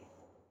 but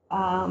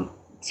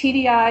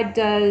TDI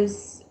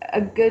does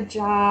a good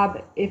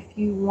job if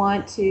you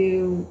want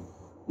to,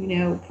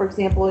 for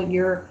example,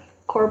 your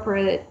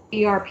corporate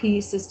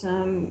ERP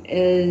system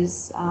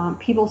is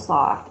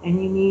PeopleSoft,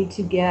 and you need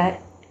to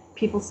get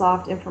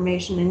PeopleSoft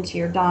information into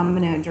your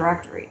Domino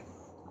directory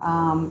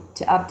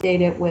to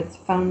update it with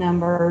phone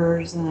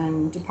numbers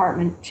and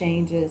department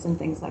changes and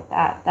things like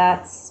that.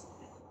 That's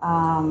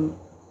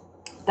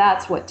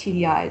what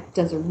TDI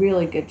does a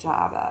really good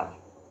job of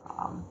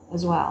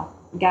as well.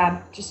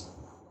 Gab, just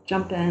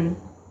jump in.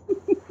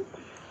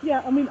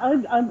 Yeah, I mean,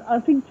 I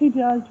think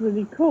TDI is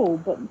really cool,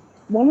 but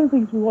one of the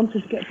things we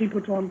wanted to get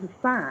people to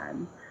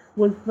understand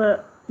was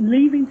that,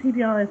 leaving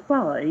TDI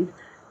aside,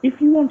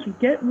 if you want to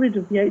get rid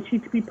of the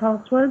HTTP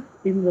passwords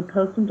in the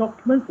person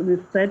documents and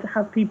instead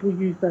have people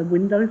use their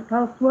Windows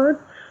passwords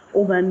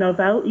or their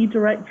Novell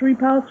eDirectory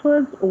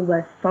passwords or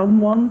their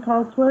Sun1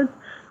 passwords,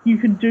 you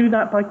can do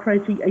that by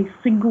creating a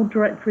single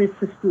directory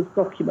assistance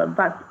document.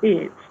 That's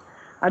it,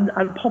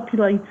 and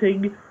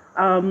populating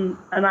an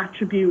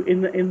attribute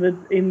in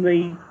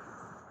the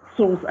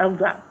source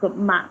LDAP that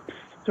maps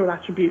to an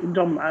attribute in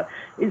Domino.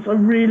 It's a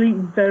really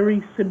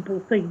very simple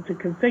thing to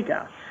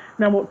configure.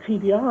 Now, what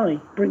TDI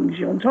brings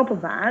you on top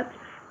of that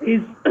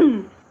is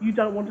you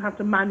don't want to have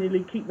to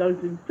manually keep those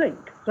in sync.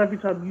 So every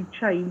time you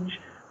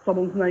change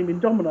someone's name in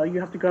Domino, you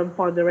have to go and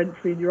find their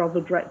entry in your other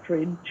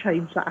directory and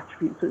change that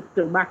attribute so it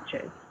still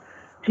matches.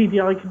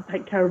 TDI can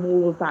take care of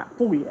all of that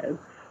for you.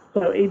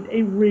 So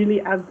it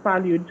really adds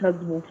value in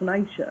terms of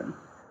automation.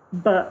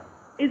 But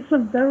it's a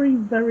very,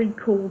 very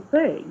cool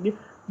thing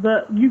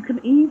that you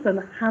can even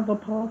have a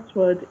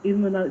password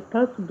in the Notes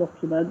Person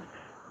document,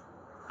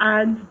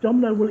 and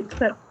Domino will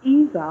accept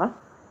either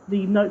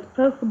the Notes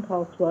Person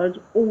password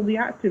or the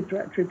Active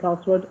Directory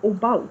password, or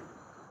both.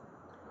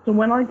 So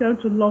when I go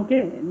to log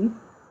in,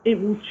 it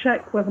will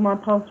check whether my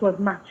password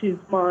matches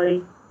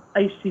my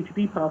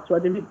HTTP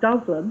password. If it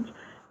doesn't,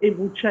 it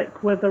will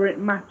check whether it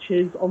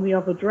matches on the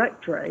other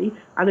directory,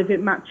 and if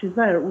it matches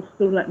there, it will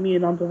still let me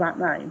in under that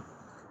name.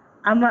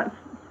 And that's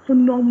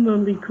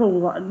phenomenally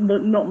cool that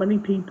not many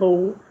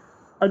people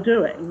are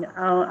doing,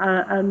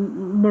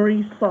 and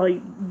Marie's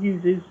site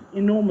uses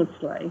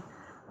enormously.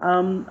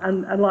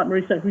 And like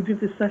Marie said, we did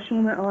this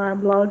session on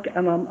iAmLog,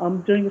 and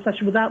I'm doing a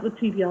session without the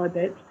TDI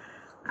bit,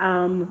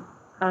 and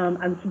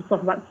some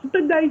stuff about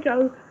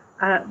Spinnago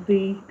at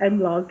the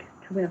MLog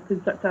coming up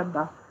in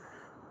September.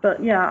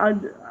 But yeah,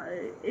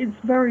 it's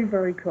very,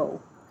 very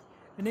cool.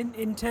 And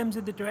in terms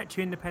of the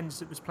directory independence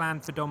that was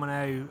planned for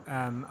Domino,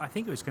 I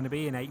think it was going to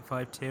be in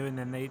 8.5.2, and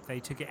then they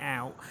took it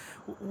out.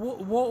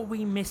 What are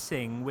we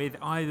missing with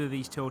either of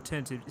these two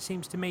alternatives? It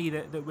seems to me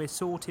that we're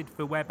sorted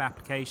for web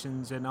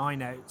applications and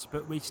iNotes,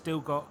 but we've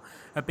still got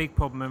a big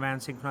problem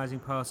around synchronizing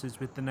passwords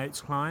with the Notes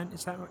client.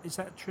 Is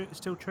that true?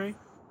 Still true?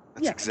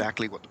 That's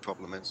exactly what the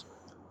problem is.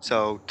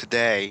 So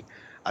today,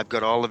 I've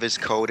got all of his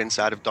code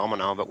inside of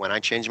Domino, but when I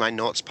change my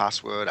Notes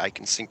password, I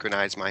can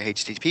synchronize my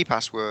HTTP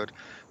password,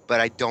 but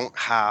I don't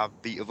have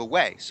the other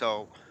way.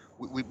 So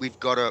we've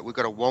got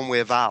a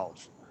one-way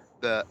valve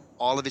that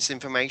all of this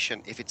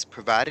information, if it's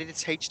provided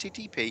it's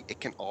HTTP, it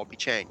can all be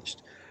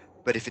changed.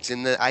 But if it's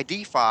in the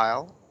ID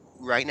file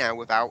right now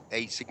without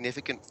a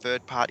significant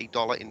third-party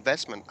dollar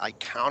investment, I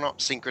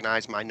cannot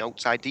synchronize my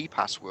Notes ID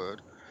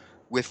password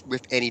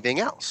with anything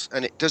else,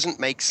 and it doesn't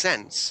make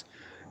sense.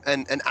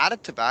 And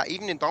added to that,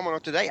 even in Domino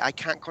today, I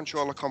can't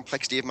control the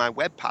complexity of my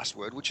web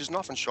password, which is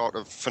nothing short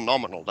of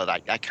phenomenal that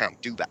I can't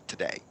do that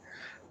today.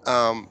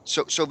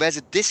 So there's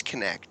a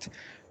disconnect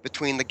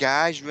between the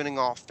guys running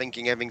off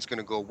thinking everything's going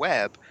to go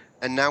web,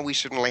 and now we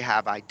suddenly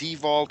have ID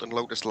Vault and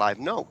Lotus Live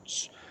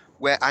Notes,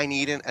 where I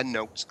need a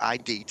Notes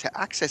ID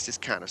to access this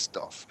kind of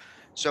stuff.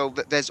 So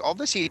there's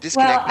obviously a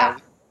disconnect now.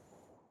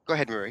 Go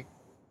ahead, Marie.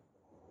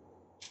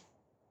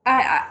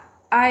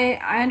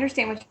 I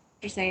understand what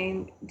you're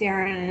saying,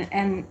 Darren,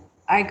 and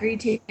I agree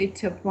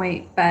to a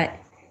point, but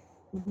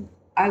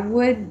I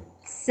would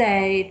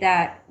say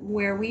that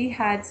where we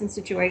had some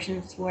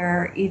situations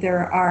where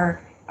either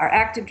our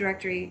Active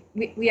Directory,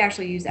 we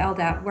actually use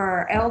LDAP, where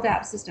our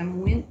LDAP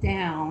system went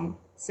down,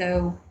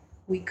 so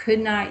we could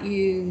not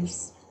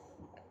use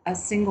a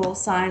single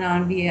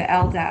sign-on via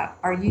LDAP.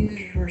 Our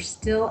users were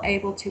still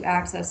able to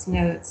access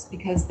Notes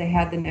because they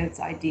had the Notes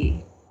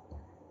ID.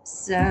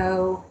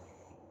 So,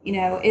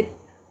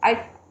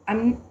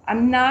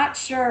 I'm not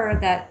sure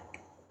that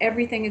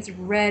everything is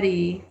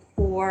ready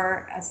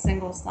for a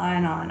single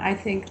sign-on. I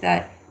think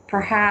that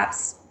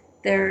perhaps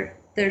there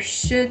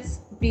should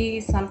be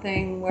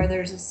something where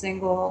there's a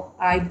single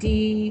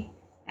ID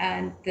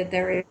and that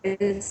there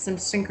is some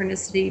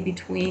synchronicity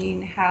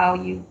between how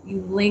you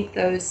link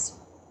those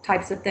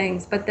types of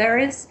things. But there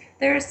is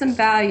some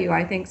value,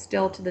 I think,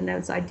 still to the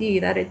Notes ID,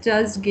 that it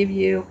does give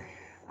you,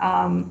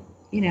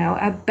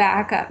 a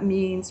backup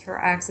means for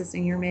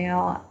accessing your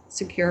mail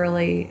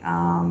securely.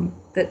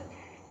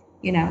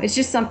 It's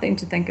just something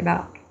to think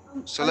about.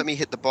 So let me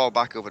hit the ball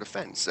back over the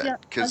fence then,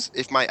 because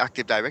if my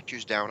Active Directory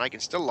is down, I can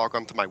still log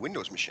onto my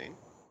Windows machine.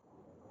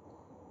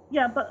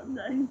 Yeah, but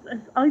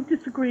I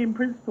disagree in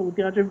principle with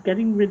the idea of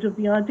getting rid of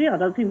the ID. I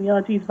don't think the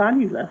ID is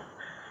valueless.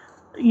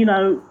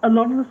 A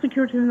lot of the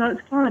security in the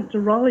Notes client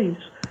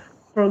derives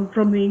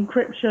from the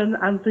encryption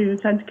and the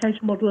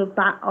authentication model of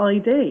that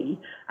ID,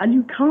 and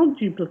you can't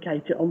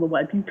duplicate it on the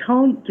web. You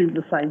can't do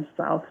the same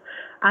stuff.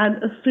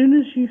 And as soon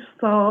as you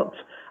start,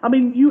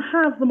 you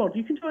have the model.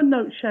 You can do a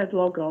Note shared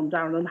logon,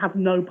 Darren, and have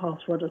no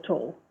password at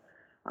all.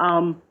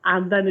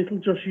 And then it'll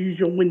just use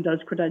your Windows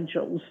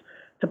credentials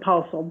to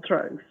pass on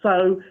through.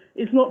 So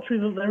it's not true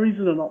that there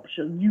isn't an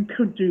option. You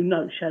could do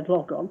Note shared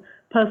logon.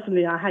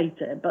 Personally, I hate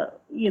it,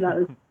 but,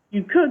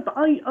 you could. But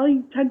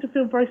I tend to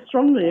feel very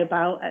strongly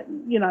about,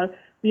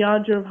 the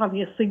idea of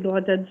having a single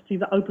identity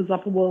that opens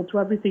up a world to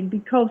everything,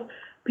 because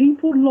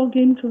people log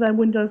into their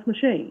Windows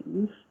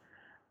machines,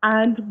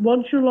 and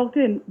once you're logged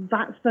in,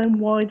 that's then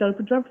wide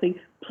open to everything.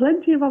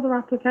 Plenty of other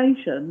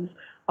applications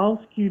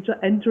ask you to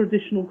enter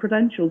additional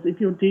credentials if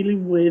you're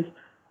dealing with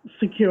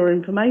secure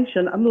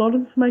information, and a lot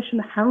of information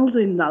held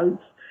in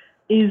Notes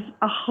is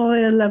a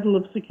higher level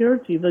of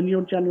security than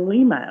your general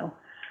email.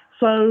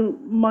 So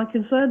my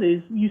concern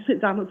is you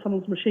sit down at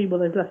someone's machine where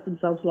they've left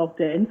themselves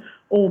logged in,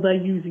 or they're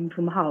using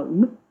from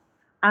home,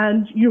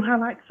 and you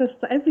have access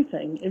to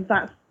everything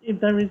if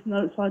there is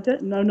no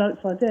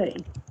Notes ID.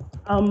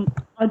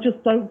 I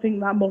just don't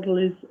think that model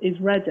is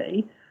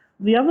ready.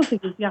 The other thing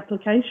is the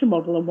application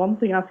model, and one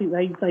thing I think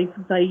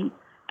they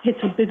hit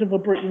a bit of a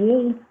brick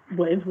wall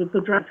with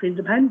the directory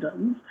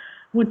independence,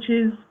 which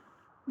is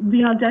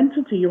the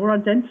identity. Your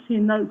identity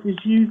in Notes is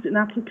used in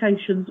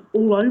applications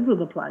all over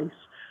the place,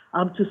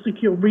 to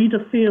secure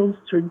reader fields,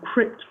 to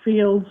encrypt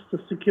fields, to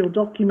secure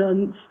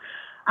documents,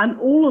 and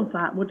all of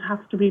that would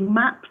have to be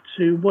mapped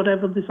to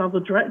whatever this other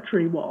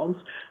directory was,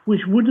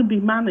 which wouldn't be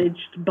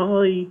managed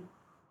by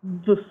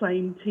the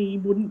same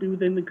team, wouldn't be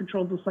within the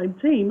control of the same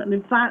team. And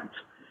if that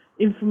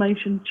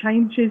information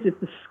changes, if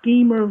the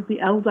schema of the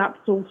LDAP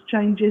source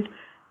changes,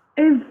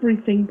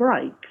 everything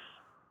breaks.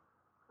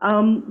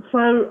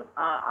 So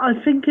I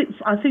think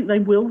they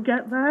will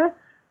get there,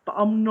 but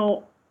I'm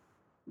not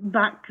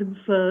that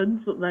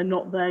concerned that they're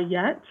not there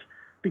yet,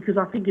 because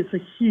I think it's a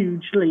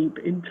huge leap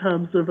in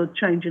terms of a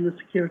change in the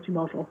security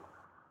model.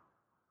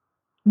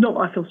 Not that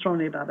I feel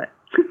strongly about it.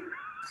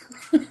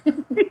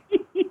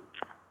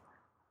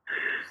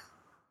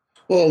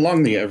 Well,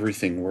 along the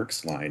everything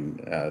works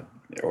line,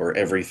 or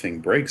everything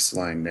breaks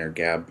line there,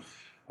 Gab,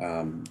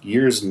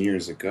 years and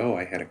years ago,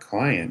 I had a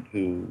client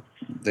who,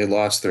 they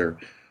lost their,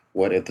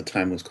 what at the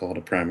time was called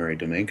a primary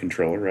domain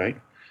controller, right?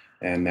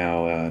 And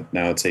now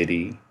it's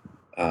AD.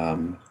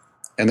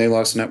 And they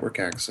lost network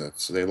access.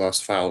 So they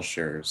lost file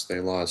shares. They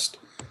lost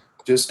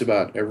just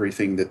about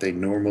everything that they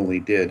normally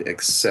did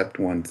except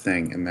one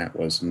thing, and that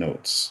was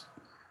Notes.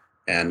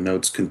 And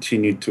Notes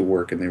continued to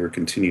work, and they would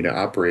continue to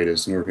operate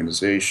as an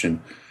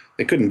organization.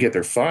 They couldn't get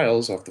their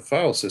files off the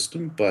file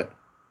system, but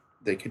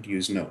they could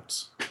use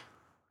Notes.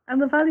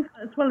 And the value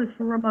as well is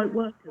for remote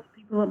workers,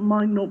 people that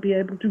might not be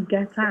able to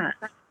get at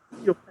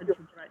your central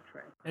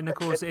directory. And of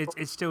course,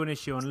 it's still an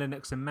issue on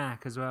Linux and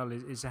Mac as well,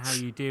 is how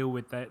you deal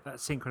with that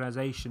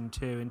synchronization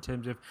too, in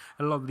terms of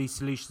a lot of these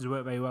solutions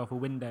work very well for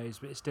Windows,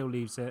 but it still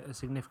leaves a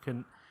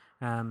significant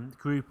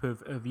group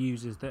of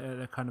users that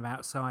are kind of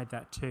outside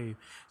that too.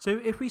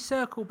 So if we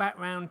circle back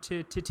round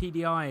to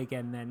TDI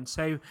again then,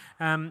 so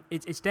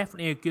it's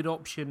definitely a good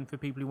option for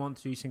people who want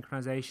to do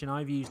synchronization.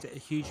 I've used it a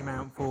huge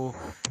amount for,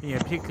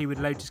 particularly with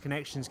Lotus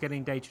Connections,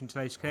 getting data into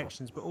Lotus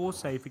Connections, but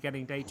also for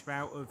getting data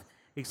out of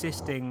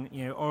existing,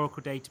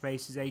 Oracle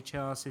databases,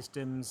 HR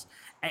systems,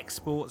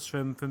 exports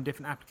from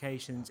different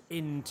applications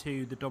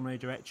into the Domino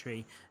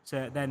directory.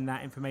 So then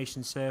that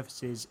information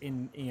surfaces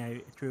in,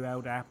 through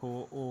LDAP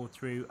or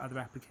through other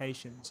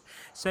applications.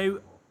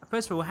 So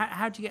first of all,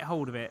 how do you get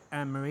hold of it,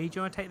 Marie? Do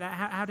you want to take that?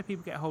 How do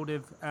people get hold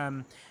of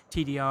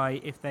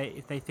TDI if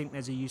they think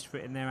there's a use for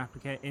it in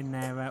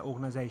their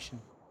organization?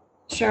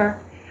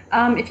 Sure.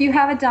 If you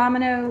have a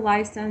Domino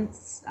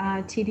license,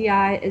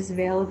 TDI is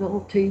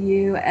available to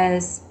you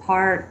as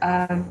part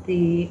of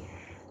the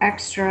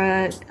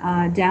extra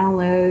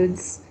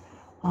downloads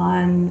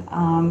on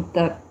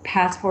the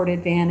Passport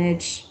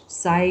Advantage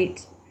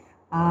site.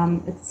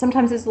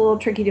 Sometimes it's a little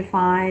tricky to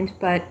find,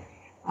 but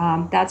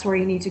that's where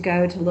you need to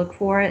go to look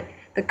for it.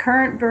 The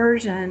current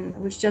version,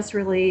 which just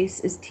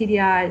released, is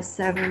TDI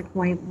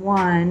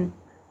 7.1,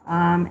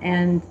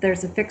 and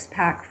there's a fixed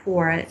pack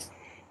for it.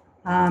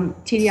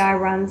 TDI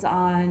runs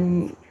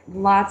on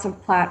lots of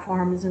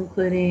platforms,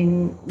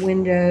 including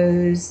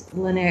Windows,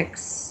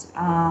 Linux,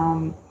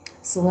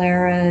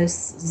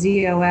 Solaris,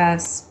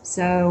 ZOS.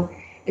 So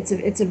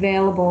it's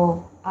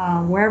available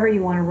wherever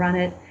you want to run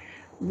it.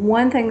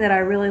 One thing that I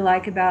really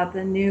like about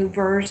the new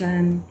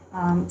version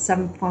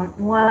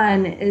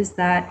 7.1 is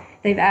that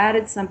they've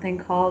added something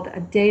called a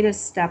data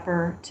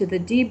stepper to the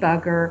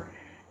debugger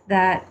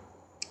that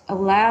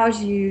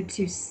allows you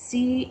to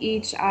see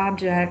each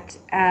object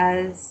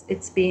as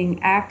it's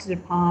being acted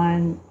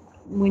upon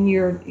when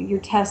you're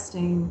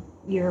testing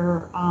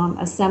your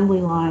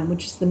assembly line,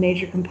 which is the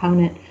major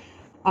component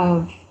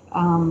of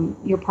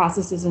your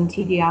processes in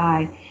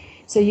TDI.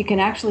 So you can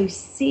actually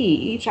see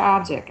each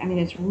object. I mean,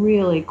 it's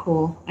really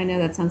cool. I know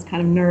that sounds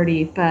kind of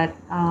nerdy, but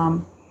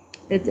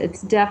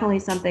it's definitely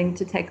something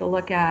to take a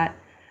look at.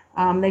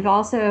 They've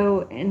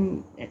also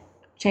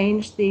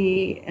changed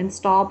the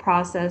install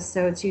process,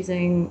 so it's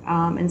using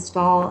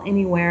install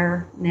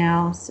anywhere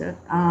now. So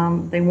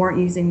they weren't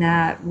using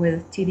that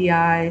with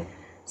TDI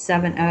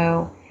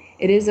 7.0.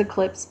 It is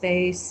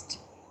Eclipse-based.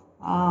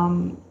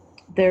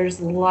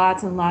 There's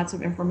lots and lots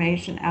of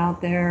information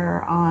out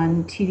there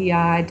on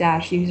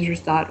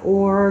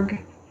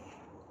tdi-users.org.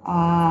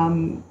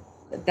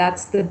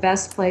 That's the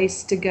best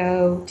place to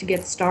go to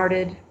get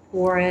started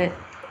for it.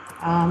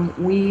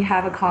 We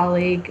have a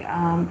colleague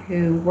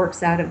who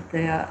works out of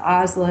the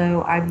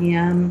Oslo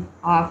IBM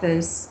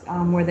office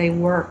where they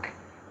work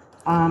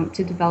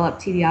to develop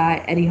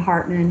TDI, Eddie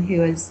Hartman, who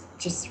has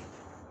just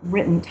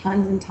written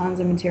tons and tons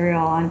of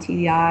material on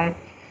TDI.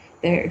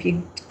 There, if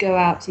you go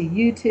out to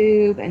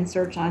YouTube and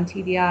search on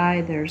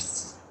TDI,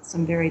 there's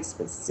some very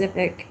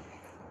specific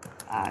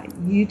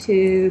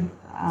YouTube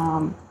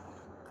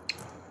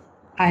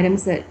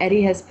items that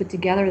Eddie has put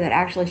together that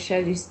actually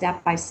shows you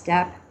step by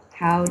step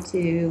how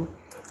to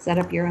set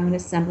up your own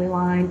assembly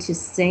line, to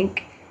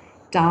sync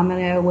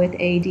Domino with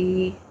AD.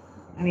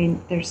 I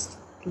mean, there's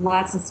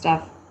lots of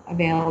stuff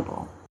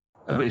available.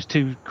 There's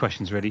two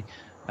questions really.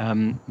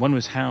 One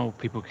was how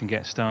people can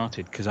get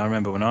started, because I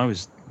remember when I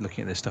was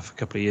looking at this stuff a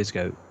couple of years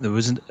ago, there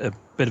wasn't a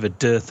bit of a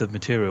dearth of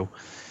material.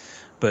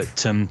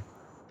 But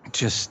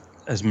just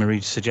as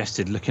Marie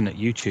suggested, looking at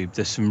YouTube,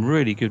 there's some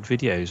really good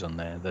videos on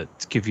there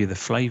that give you the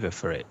flavour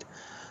for it.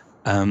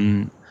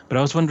 But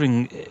I was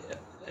wondering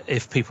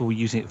if people were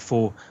using it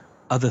for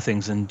other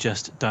things than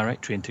just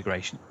directory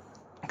integration,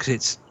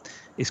 because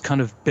it's kind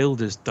of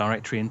billed as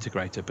directory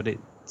integrator, but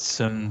it's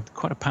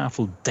quite a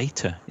powerful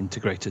data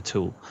integrator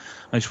tool.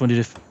 I just wondered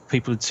if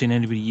people had seen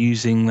anybody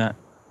using that,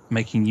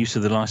 making use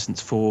of the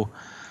license for,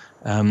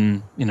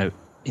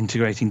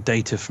 integrating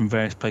data from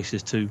various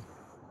places to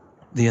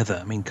the other.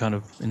 I mean, kind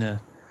of I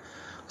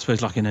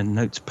suppose like in a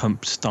notes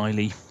pump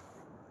style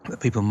that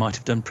people might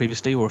have done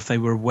previously, or if they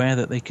were aware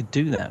that they could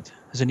do that.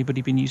 Has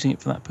anybody been using it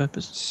for that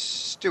purpose?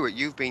 Stuart,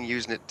 you've been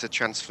using it to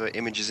transfer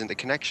images into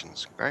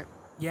Connections, right?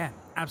 Yeah,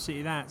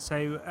 absolutely that.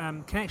 So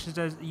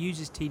Connections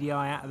uses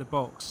TDI out of the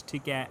box to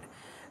get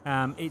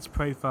its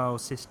profile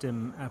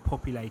system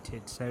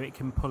populated, so it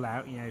can pull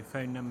out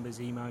phone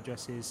numbers, email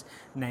addresses,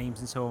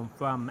 names and so on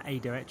from a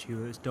directory,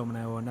 whether it's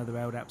Domino or another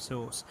LDAP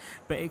source.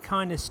 But it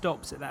kind of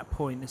stops at that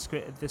point.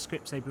 The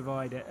scripts they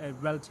provide are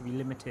relatively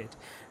limited,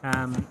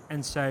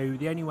 and so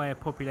the only way of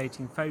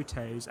populating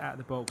photos out of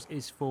the box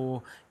is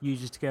for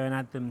users to go and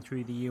add them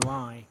through the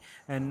UI.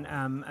 And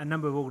a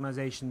number of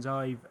organisations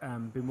I've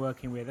been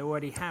working with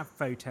already have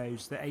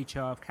photos that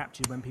HR have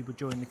captured when people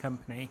join the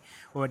company,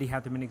 already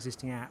have them in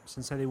existing apps,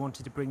 and so they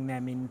wanted to bring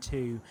them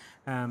into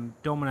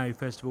Domino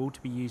first of all to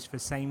be used for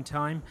same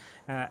time.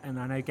 And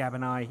I know Gab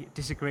and I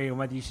disagree on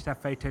whether you should have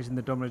photos in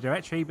the Domino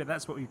directory, but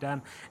that's what we've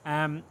done.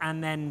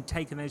 And then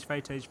taken those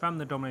photos from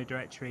the Domino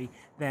directory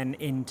then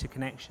into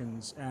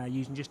Connections,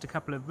 using just a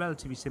couple of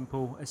relatively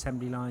simple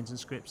assembly lines and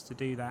scripts to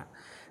do that.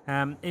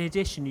 In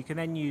addition, you can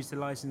then use the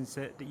license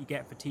that you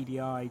get for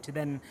TDI to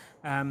then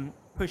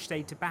push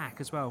data back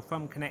as well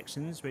from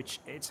Connections, which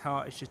its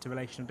heart is just a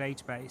relational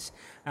database,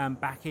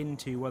 back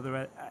into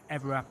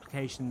whatever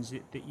applications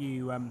that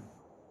you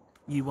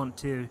want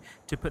to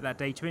put that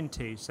data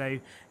into. So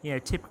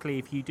typically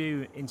if you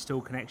do install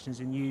Connections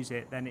and use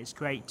it, then it's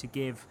great to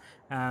give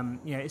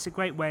it's a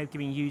great way of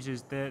giving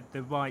users the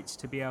rights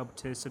to be able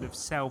to sort of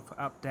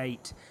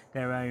self-update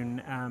their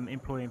own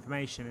employee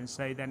information, and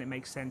so then it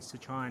makes sense to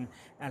try and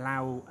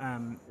allow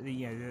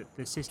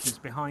the systems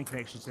behind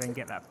Connections to then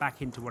get that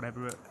back into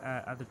whatever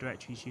other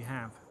directories you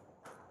have.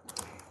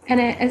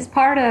 And as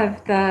part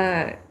of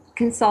the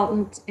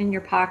consultant in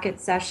your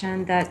pocket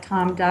session that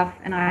Tom Duff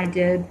and I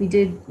did, we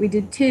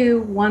did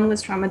two. One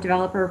was from a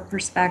developer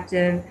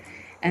perspective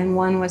and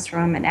one was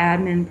from an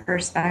admin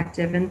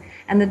perspective.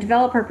 And the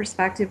developer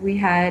perspective, we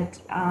had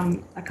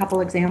a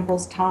couple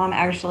examples. Tom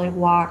actually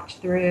walked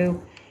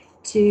through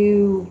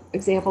two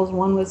examples.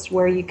 One was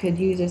where you could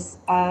use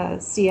a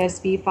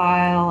CSV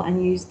file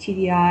and use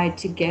TDI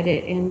to get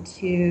it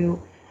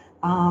into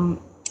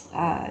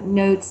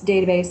Notes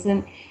database.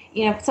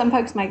 And some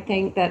folks might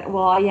think that,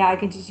 well, yeah, I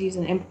could just use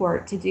an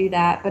import to do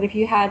that. But if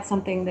you had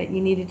something that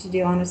you needed to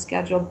do on a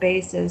scheduled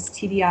basis,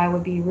 TDI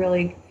would be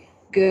really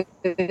good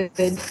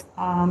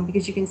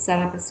because you can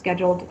set up a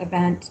scheduled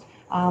event.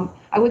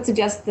 I would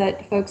suggest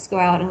that folks go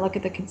out and look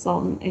at the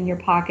consultant in your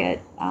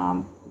pocket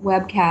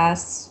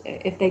webcasts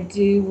if they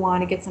do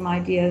want to get some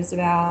ideas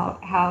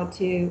about how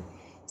to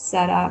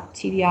set up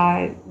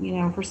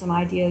TDI, for some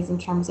ideas in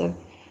terms of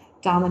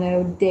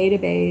Domino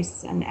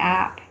database and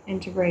app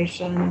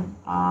integration,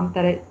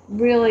 that it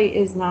really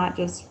is not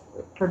just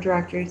for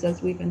directories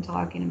as we've been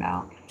talking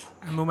about.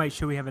 And we'll make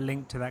sure we have a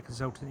link to that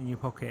Consultant in Your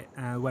Pocket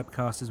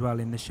webcast as well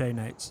in the show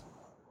notes.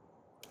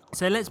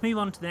 So let's move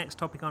on to the next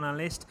topic on our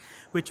list,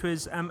 which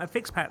was a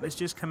fix pack that's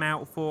just come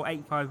out for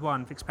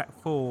 851, fix pack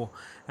 4.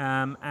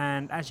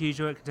 And as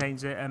usual, it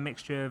contains a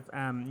mixture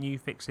of new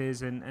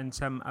fixes and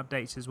some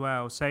updates as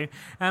well. So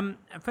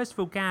first of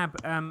all,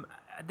 Gab,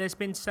 there's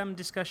been some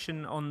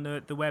discussion on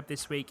the web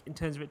this week in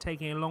terms of it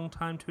taking a long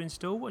time to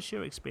install. What's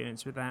your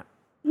experience with that?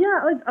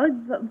 Yeah,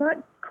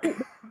 that caught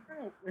me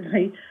out,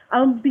 really,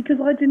 because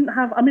I didn't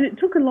have. I mean, it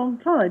took a long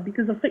time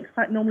because a fix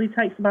pack normally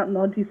takes about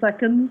 90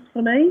 seconds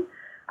for me,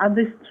 and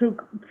this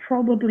took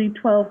probably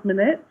 12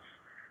 minutes,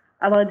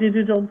 and I did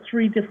it on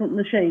 3 different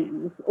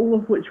machines, all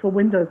of which were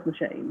Windows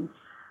machines.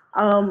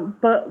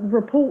 But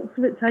reports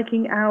of it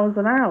taking hours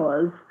and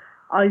hours,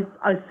 I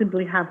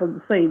simply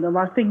haven't seen, and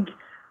I think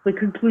the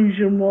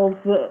conclusion was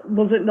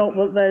it not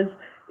that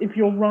if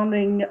you're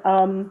running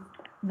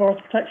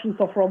virus protection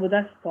software on the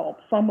desktop,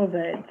 some of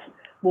it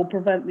will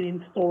prevent the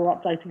installer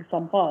updating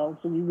some files,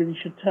 and you really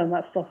should turn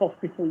that stuff off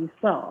before you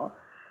start.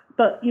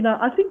 But,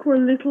 I think we're a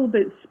little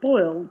bit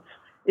spoiled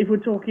if we're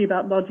talking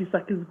about 90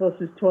 seconds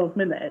versus 12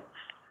 minutes.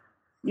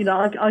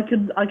 I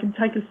can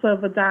take a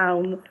server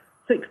down,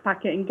 fix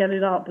pack it, and get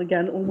it up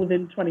again all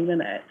within 20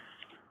 minutes.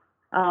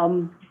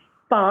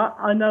 But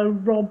I know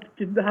Rob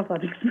didn't have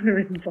that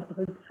experience, I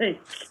don't think.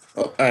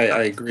 Well,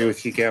 I agree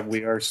with you, Gab.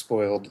 We are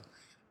spoiled.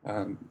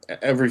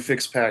 Every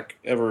fix pack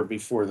ever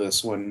before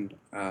this one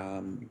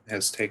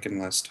has taken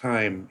less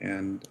time,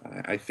 and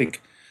I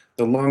think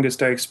the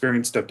longest I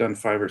experienced, I've done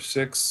 5 or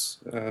 6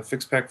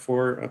 fix pack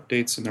 4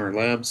 updates in our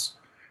labs.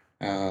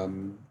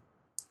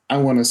 I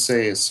want to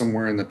say is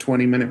somewhere in the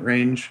 20-minute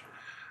range,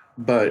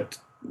 but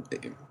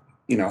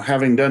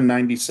having done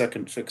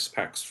 90-second fix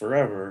packs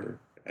forever,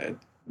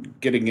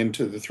 getting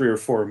into the 3 or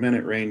 4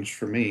 minute range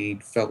for me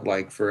felt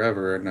like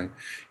forever, and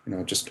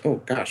I just,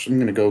 oh gosh, I'm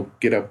going to go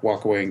get up,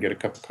 walk away, and get a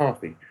cup of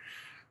coffee,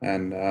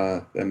 and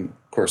then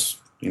of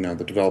course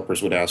the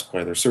developers would ask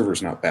why their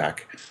server's not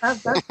back.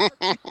 That's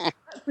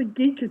a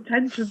geek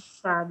attention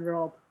span,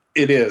 Rob.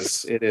 It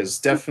is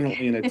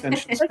definitely an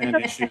attention span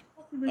issue.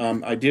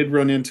 I did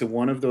run into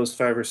one of those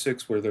 5 or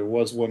 6 where there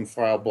was one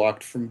file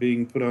blocked from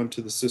being put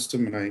onto the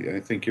system, and I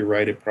think you're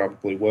right, it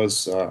probably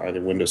was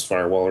either Windows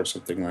Firewall or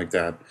something like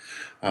that.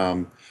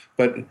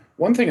 But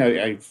one thing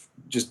I've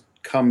just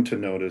come to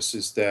notice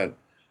is that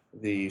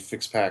the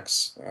fix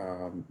packs,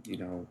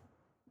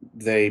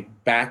 they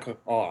back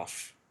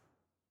off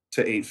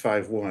to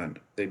 851.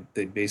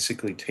 They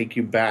basically take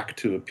you back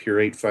to a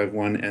pure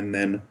 851 and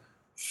then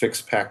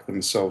fix pack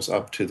themselves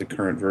up to the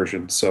current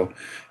version. So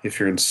if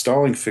you're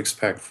installing fix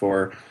pack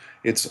 4,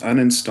 it's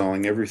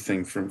uninstalling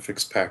everything from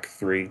fix pack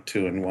 3,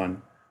 2, and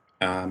 1,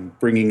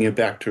 bringing it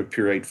back to a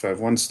pure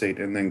 851 state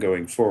and then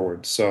going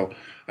forward. So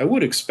I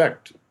would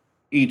expect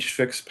each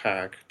fix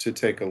pack to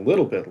take a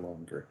little bit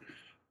longer.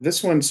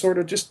 This one sort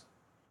of just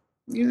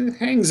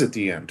hangs at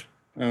the end.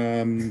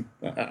 I'm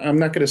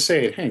not going to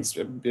say it hangs.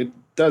 It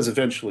does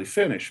eventually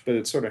finish, but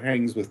it sort of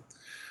hangs with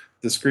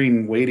the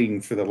screen waiting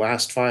for the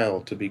last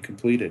file to be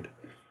completed.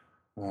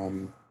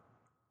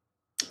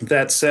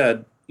 That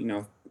said,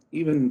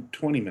 even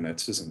 20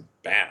 minutes isn't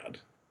bad.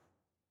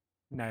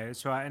 No,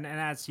 that's right. And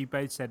as you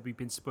both said, we've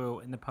been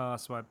spoiled in the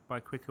past by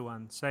quicker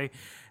ones. So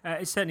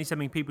it's certainly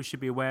something people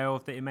should be aware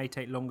of, that it may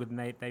take longer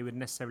than they would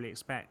necessarily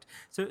expect.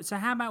 So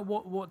how about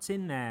what's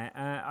in there?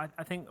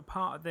 I think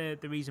part of the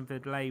reason for the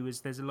delay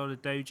was there's a lot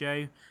of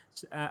Dojo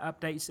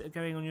updates that are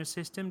going on your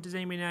system. Does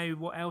anybody know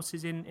what else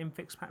is in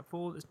FixPack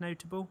 4 that's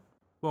notable?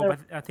 Well,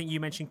 I think you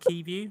mentioned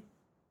KeyView.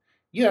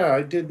 Yeah,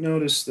 I did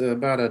notice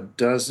about a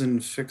dozen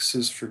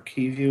fixes for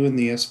KeyView in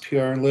the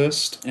SPR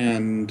list,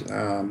 and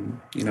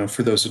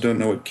for those who don't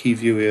know what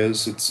KeyView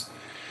is,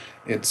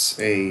 it's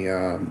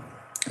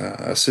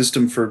a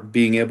system for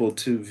being able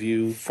to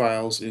view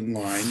files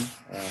inline,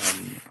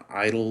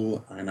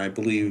 idle, and I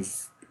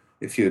believe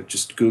if you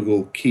just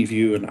Google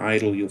KeyView and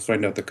idle, you'll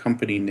find out the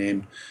company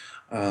name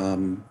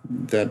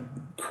that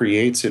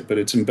creates it, but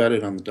it's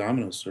embedded on the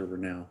Domino server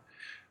now.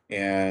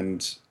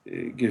 And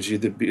it gives you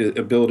the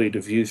ability to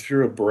view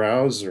through a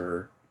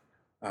browser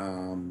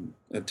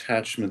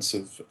attachments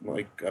of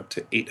like up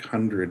to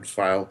 800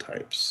 file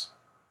types.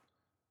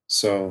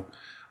 So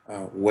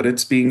what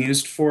it's being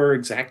used for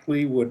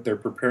exactly, what they're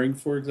preparing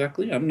for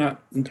exactly, I'm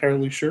not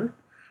entirely sure.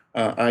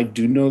 I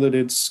do know that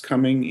it's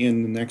coming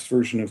in the next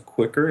version of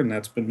Quicker, and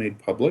that's been made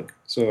public,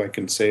 so I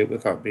can say it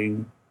without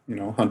being,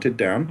 hunted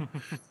down.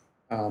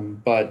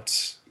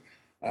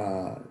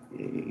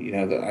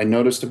 I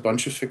noticed a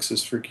bunch of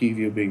fixes for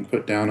KeyView being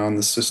put down on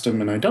the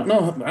system, and I don't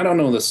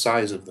know the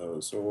size of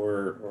those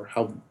or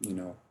how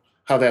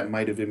that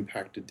might have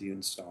impacted the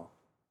install.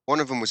 One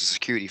of them was a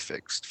security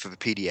fix for the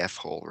PDF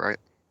hole, right?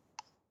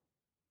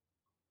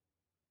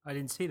 I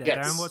didn't see that.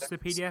 Yes. Darren, what's the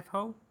PDF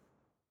hole?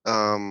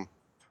 I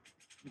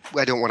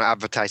don't want to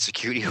advertise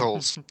security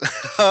holes.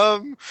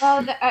 Well,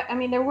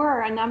 there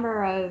were a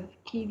number of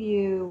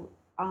KeyView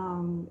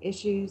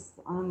issues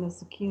on the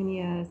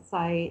Secunia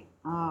site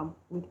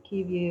with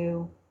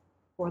KeyView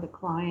for the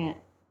client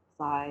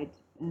side,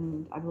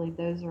 and I believe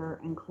those are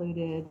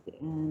included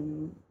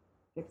in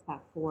FixPack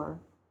 4.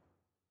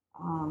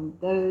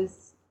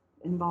 Those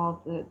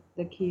involve the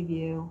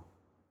KeyView,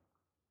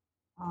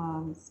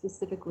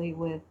 specifically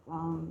with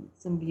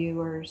some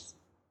viewers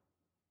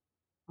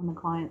on the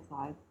client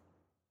side.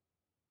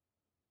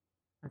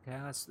 Okay,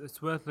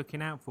 that's worth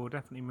looking out for,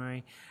 definitely,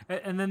 Marie.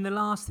 And then the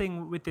last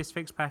thing with this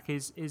FixPack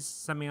is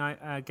something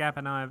Gab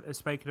and I have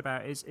spoken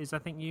about. Is I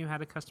think you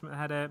had a customer that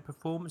had a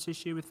performance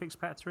issue with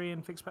FixPack 3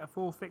 and FixPack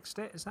 4 fixed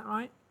it. Is that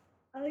right?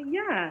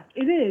 Yeah,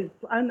 it is,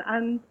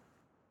 and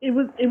it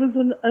was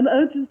an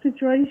urgent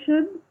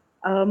situation.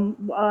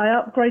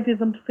 I upgraded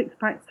them to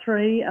FixPack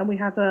 3, and we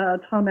had a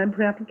time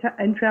entry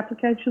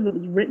application that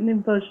was written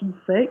in version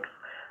 6.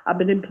 I've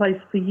been in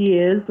place for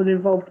years and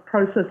involved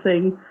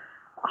processing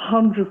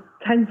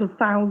tens of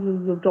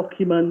thousands of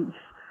documents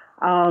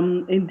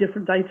in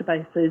different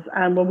databases.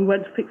 And when we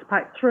went to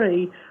FixPack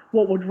 3,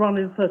 what would run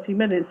in 30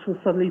 minutes was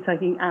suddenly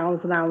taking hours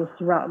and hours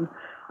to run.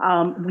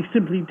 We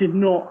simply did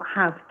not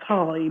have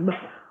time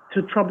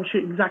to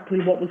troubleshoot exactly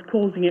what was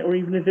causing it, or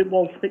even if it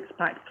was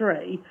FixPack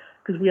 3,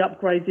 because we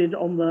upgraded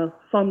on the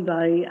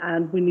Sunday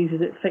and we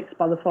needed it fixed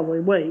by the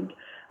following week.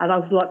 And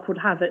as luck would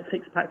have it,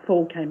 FixPack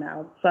 4 came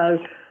out. So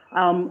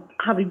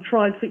having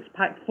tried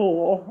FixPack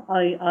 4,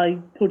 I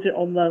put it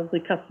on the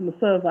customer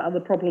server and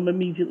the problem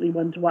immediately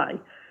went away.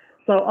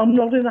 So I'm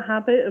not in the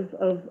habit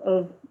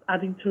of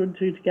adding 2 and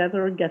 2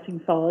 together and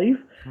getting 5.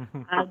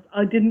 And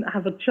I didn't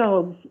have a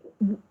chance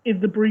in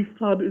the brief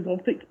time it was on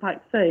FixPack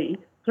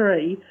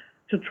 3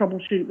 to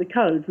troubleshoot the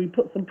code. We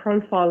put some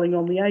profiling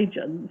on the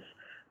agents,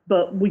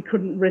 but we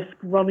couldn't risk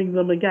running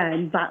them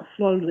again that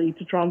slowly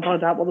to try and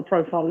find out what the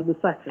profiling was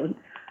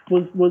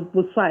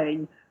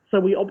saying. So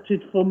we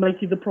opted for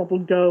making the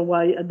problem go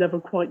away and never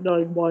quite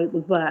knowing why it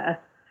was there.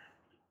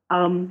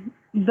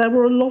 There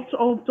were a lot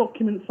of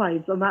document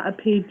saves, and that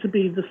appeared to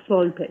be the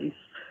slow piece.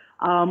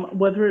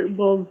 Whether it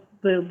was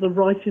the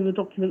writing the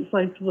document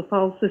saved to the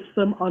file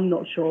system, I'm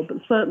not sure, but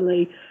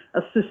certainly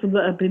a system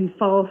that had been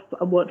fast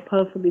and worked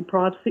perfectly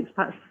prior to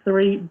FixPack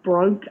 3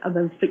 broke and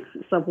then fixed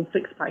itself with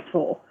FixPack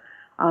 4.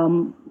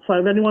 So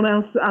if anyone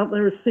else out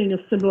there is seeing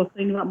a similar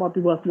thing, that might be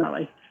worth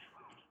knowing.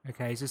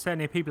 Okay, so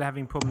certainly if people are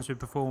having problems with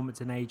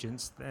performance and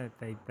agents,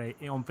 they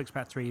on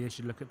FixPack 3, they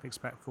should look at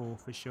FixPack 4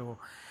 for sure.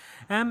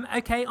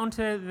 Okay, on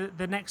to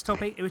the next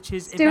topic, which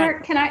is...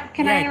 Stuart, can I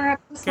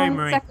interrupt just go, one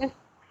Marie. second?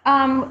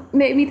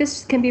 Maybe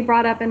this can be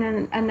brought up in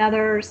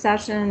another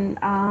session.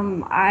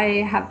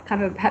 I have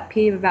kind of a pet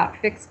peeve about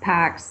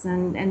FixPacks,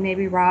 and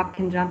maybe Rob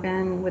can jump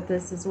in with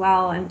this as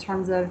well in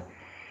terms of,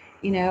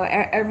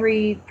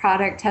 every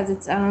product has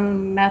its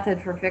own method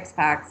for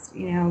FixPacks.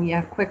 You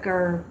have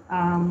quicker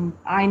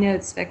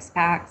iNotes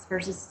FixPacks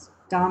versus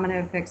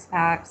Domino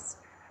FixPacks.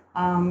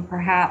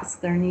 Perhaps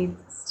there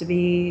needs to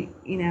be,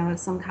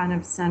 some kind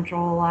of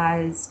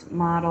centralized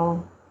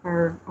model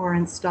or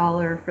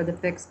installer for the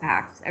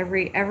FixPacks.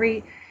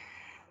 Every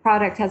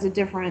product has a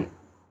different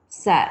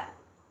set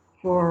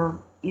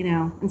for,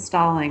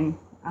 installing.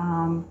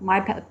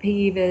 My pet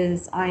peeve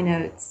is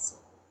iNotes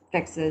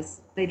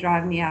fixes. They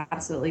drive me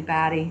absolutely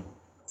batty.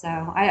 So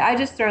I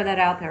just throw that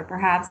out there.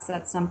 Perhaps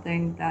that's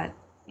something that,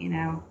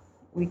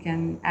 we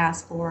can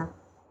ask for.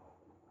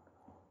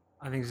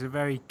 I think it's a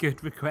very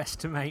good request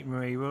to make,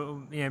 Marie.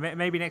 Well,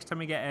 maybe next time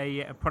we get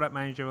a product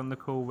manager on the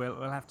call,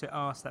 we'll have to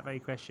ask that very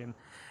question.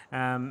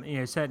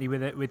 Certainly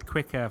with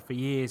Quicker, for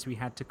years we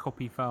had to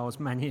copy files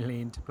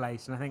manually into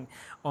place, and I think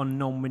on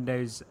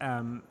non-Windows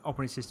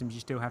operating systems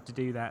you still have to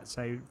do that.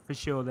 So for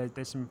sure,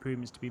 there's some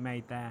improvements to be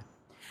made there.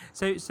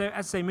 So as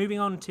I say, moving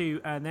on to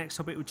the next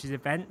topic, which is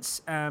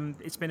events.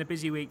 It's been a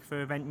busy week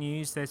for event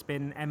news. There's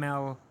been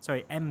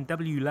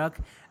MWLUG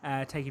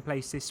taking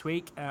place this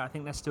week. I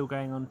think that's still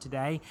going on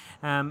today.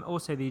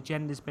 Also, the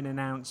agenda's been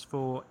announced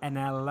for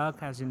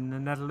NLLUG, as in the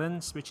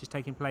Netherlands, which is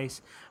taking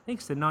place, I think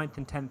it's the 9th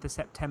and 10th of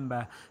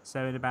September,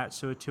 so in about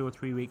 2 or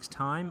 3 weeks'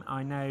 time.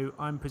 I know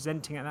I'm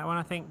presenting at that one.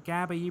 I think,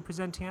 Gab, are you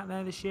presenting out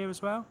there this year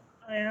as well?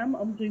 I am.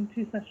 I'm doing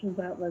 2 sessions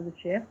out there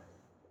this year.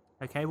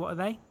 Okay, what are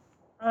they?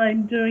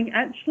 I'm doing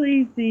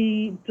actually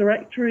the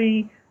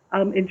directory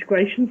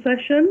integration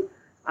session.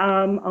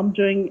 I'm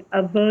doing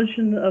a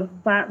version of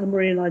that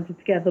Marie and I did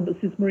together,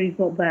 but since Marie's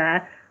not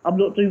there, I'm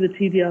not doing the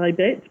TDI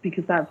bit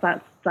because that's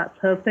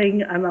her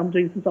thing, and I'm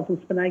doing some stuff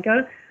with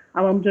Spinego.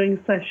 And I'm doing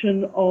a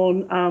session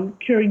on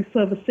curing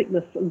server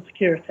sickness and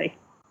security.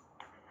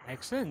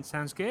 Excellent,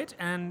 sounds good.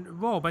 And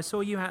Rob, I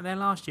saw you out there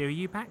last year. Are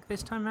you back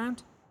this time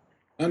round?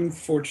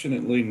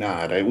 Unfortunately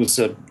not. It's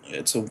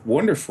a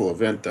wonderful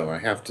event, though, I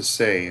have to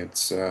say.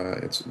 It's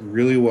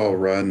really well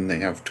run. They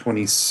have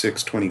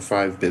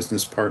 25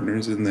 business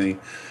partners in the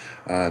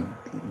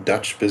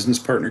Dutch business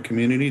partner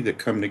community that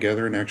come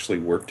together and actually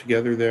work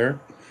together there.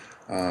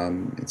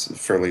 It's a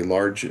fairly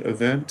large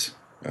event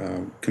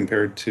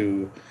compared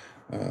to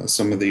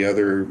some of the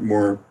other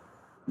more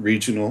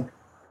regional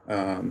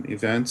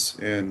events,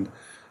 and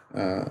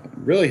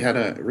really had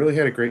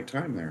a great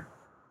time there.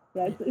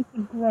 Yeah, it's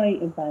a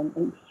great event,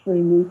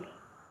 extremely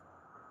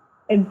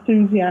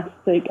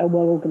enthusiastic and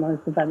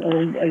well-organised event,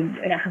 or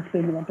it has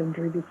been when I've been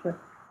previously.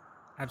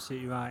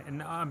 Absolutely right,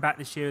 and I'm back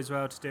this year as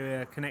well to do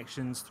a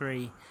Connections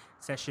 3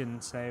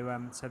 session,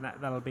 so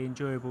that'll be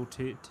enjoyable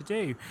to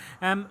do.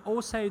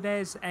 Also,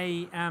 there's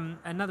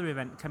another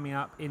event coming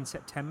up in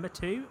September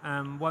too,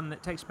 one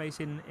that takes place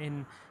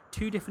in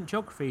 2 different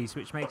geographies,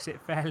 which makes it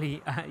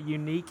fairly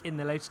unique in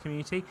the Lotus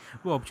community.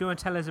 Rob, do you want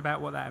to tell us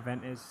about what that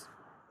event is?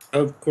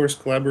 Of course,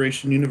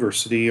 Collaboration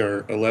University,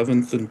 our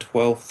 11th and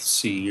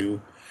 12th CU,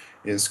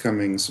 is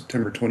coming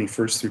September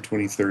 21st through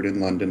 23rd in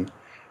London,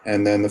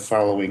 and then the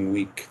following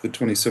week, the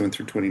 27th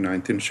through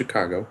 29th in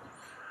Chicago.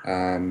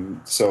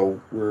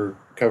 So we're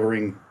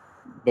covering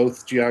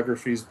both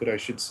geographies, but I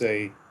should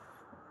say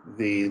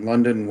the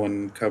London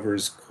one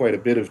covers quite a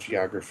bit of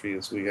geography,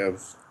 as we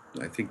have,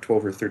 I think,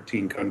 12 or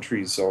 13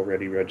 countries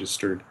already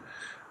registered.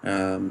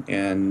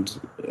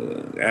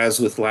 As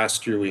with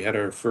last year, we had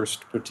our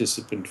first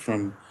participant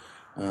from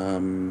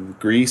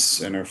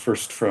Greece and our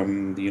first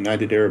from the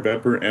United Arab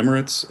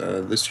Emirates.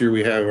 This year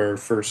we have our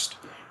first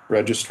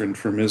registrant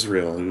from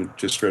Israel, who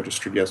just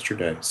registered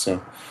yesterday.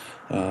 So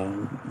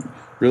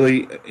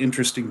really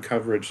interesting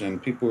coverage,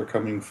 and people are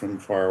coming from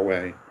far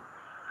away.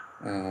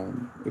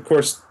 Of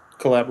course,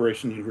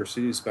 Collaboration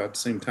University is about the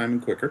same time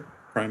and quicker,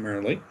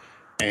 primarily.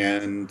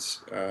 And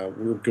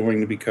we're going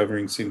to be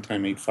covering same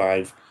time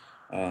 8.5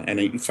 and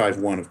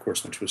 8.5.1, of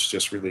course, which was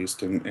just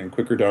released, and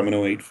Quicker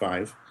Domino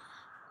 8.5.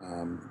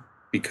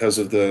 Because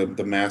of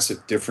the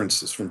massive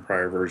differences from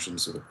prior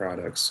versions of the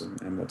products,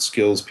 and what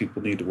skills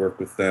people need to work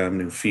with them,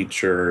 new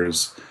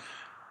features,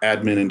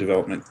 admin and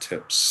development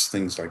tips,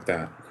 things like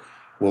that.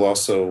 We'll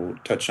also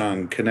touch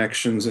on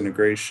connections,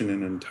 integration,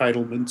 and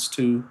entitlements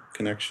to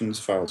connections,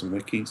 files, and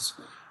wikis.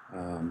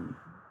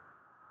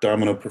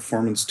 Domino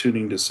performance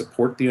tuning to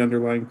support the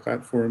underlying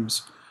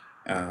platforms.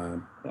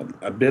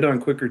 A bit on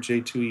Quicker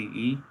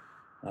J2EE,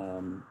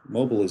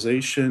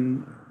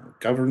 mobilization,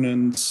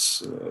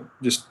 governance,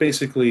 just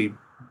basically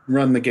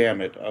run the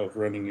gamut of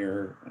running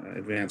your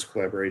advanced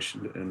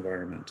collaboration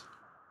environment.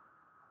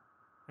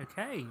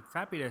 Okay,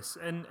 fabulous.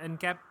 And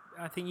Gab,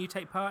 I think you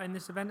take part in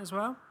this event as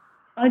well?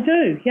 I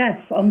do, yes.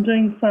 I'm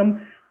doing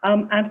some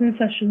admin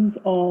sessions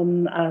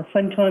on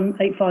same time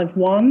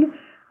 8.5.1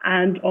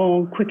 and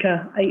on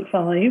Quicker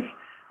 8.5.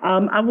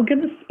 And we're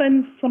going to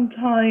spend some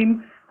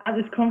time at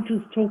this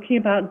conference talking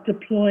about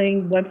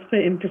deploying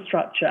WebSphere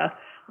infrastructure,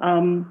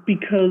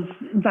 because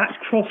that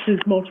crosses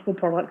multiple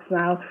products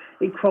now.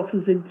 It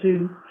crosses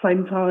into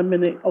same time,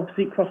 and it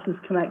obviously crosses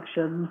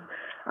connections.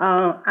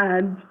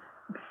 And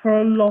for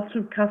a lot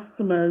of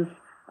customers,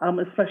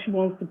 especially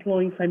ones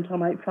deploying same time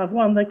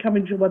 8.5.1, they come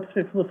into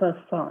WebSphere for the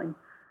first time.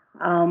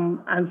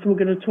 And so we're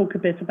going to talk a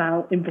bit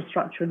about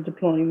infrastructure and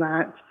deploying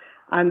that,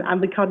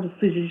 and the kind of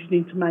decisions you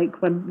need to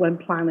make when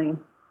planning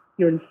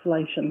your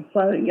installation.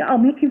 So yeah,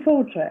 I'm looking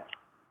forward to it.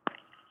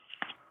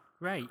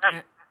 Great.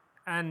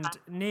 And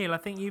Neil, I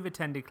think you've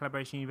attended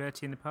Collaboration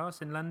University in the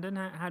past in London.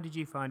 How did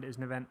you find it as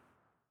an event?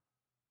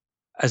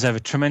 As ever,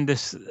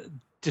 tremendous.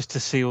 Just to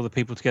see all the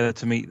people together,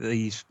 to meet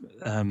these,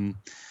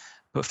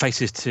 put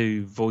faces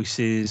to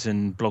voices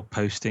and blog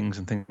postings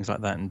and things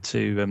like that, and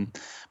to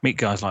meet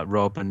guys like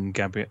Rob and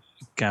Gab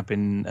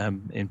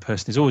in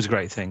person is always a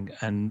great thing.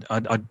 And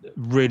I'd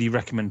really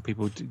recommend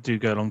people do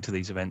go along to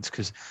these events,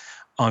 because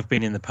I've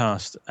been in the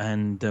past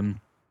and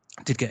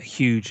did get a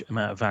huge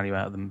amount of value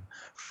out of them,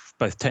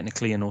 both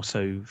technically and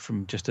also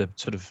from just a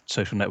sort of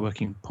social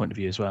networking point of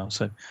view as well.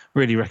 So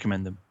really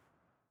recommend them.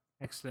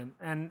 Excellent.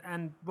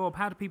 And Rob,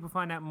 how do people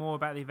find out more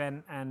about the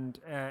event and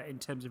in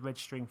terms of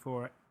registering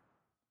for it?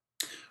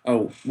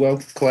 Oh, well,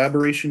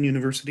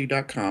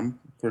 collaborationuniversity.com,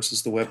 of course,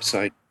 is the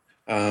website.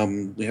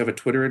 We have a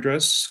Twitter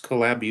address,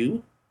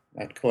 collabu,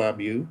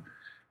 @collabu,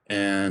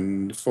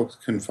 and folks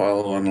can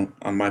follow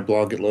on my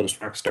blog at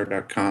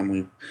lotusrockstar.com.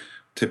 We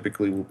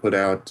typically will put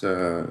out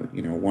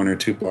 1 or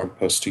 2 blog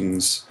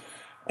postings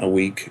a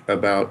week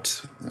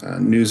about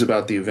news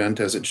about the event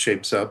as it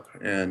shapes up.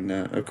 And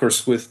of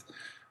course, with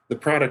the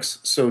products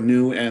so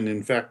new, and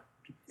in fact,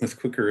 with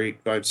Quicker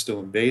 8.5 still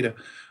in beta,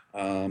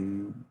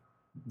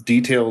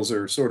 details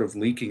are sort of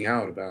leaking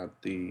out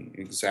about the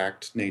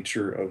exact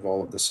nature of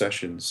all of the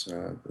sessions.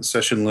 The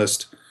session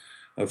list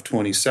of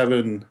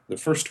 27, the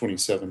first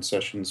 27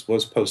 sessions,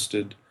 was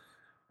posted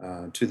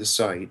to the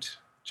site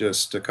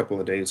just a couple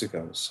of days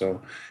ago. So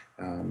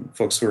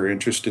folks who are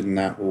interested in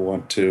that will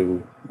want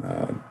to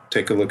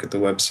take a look at the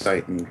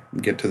website and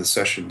get to the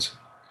sessions.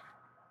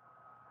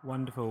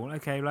 Wonderful.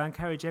 Okay, well, I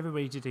encourage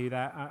everybody to do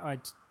that. I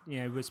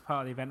was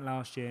part of the event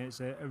last year.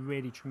 It's a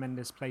really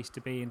tremendous place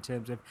to be in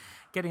terms of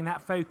getting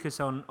that focus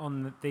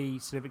on the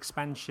sort of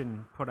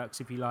expansion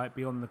products, if you like,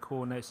 beyond the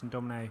core Notes and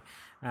Domino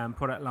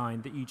product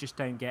line that you just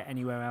don't get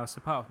anywhere else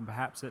apart from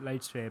perhaps at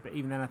Lotusphere. But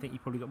even then, I think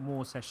you've probably got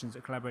more sessions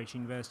at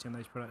Collaboration University on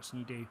those products than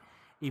you do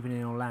even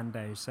in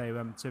Orlando.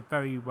 So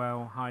very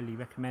well, highly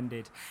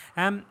recommended.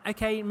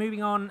 Okay,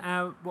 moving on.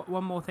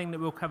 One more thing that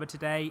we'll cover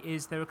today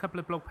is there are a couple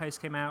of blog posts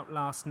came out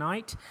last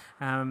night,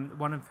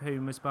 one of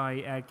whom was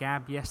by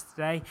Gab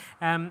yesterday,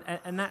 and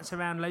that's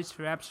around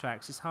Lotusphere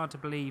abstracts. It's hard to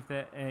believe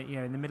that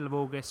in the middle of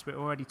August we're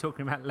already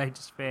talking about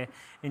Lotusphere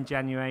in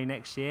January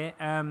next year,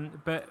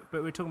 but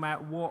we're talking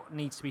about what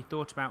needs to be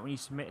thought about when you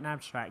submit an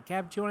abstract.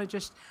 Gab, do you want to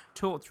just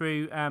talk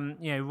through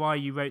why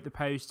you wrote the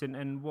post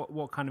and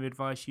what kind of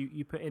advice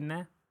you put in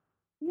there?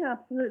 Yeah,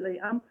 absolutely.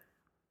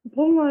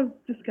 Paul and I have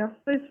discussed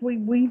this.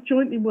 We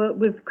jointly worked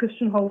with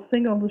Christian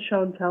Holsting on the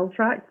show and tell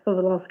track for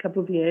the last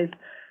couple of years,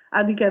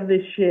 and again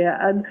this year.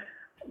 And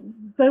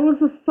there was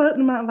a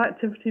certain amount of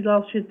activity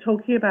last year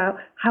talking about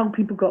how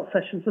people got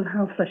sessions and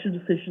how session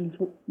decisions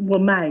were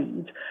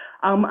made.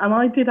 And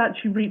I did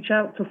actually reach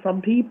out to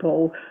some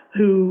people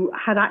who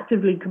had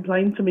actively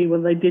complained to me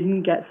when they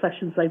didn't get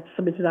sessions. They'd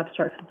submitted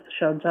abstracts into the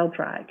show and tell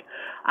track.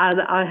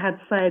 And I had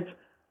said,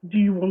 do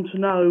you want to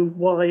know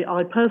why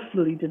I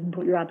personally didn't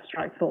put your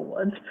abstract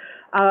forward?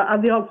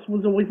 And the answer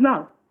was always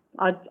no.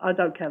 I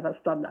don't care,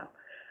 that's done now.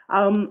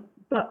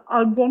 But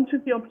I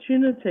wanted the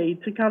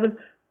opportunity to kind of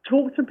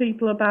talk to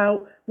people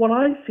about what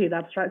I see in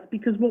abstracts,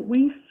 because what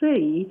we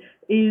see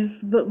is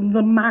that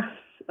the mass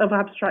of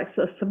abstracts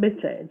that are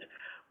submitted.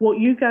 What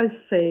you guys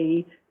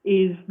see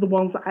is the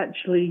ones that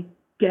actually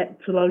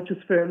get to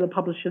Lotusphere and are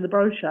published in the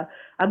brochure.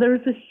 And there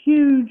is a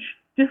huge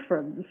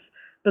difference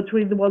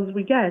between the ones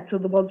we get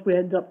and the ones we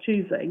end up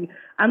choosing.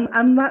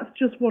 And that's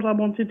just what I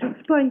wanted to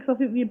explain, because I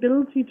think the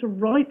ability to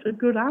write a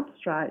good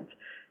abstract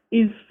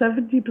is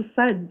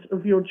 70%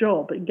 of your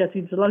job in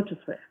getting to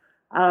Lotusphere.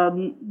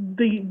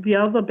 The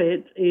other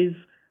bit is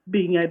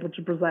being able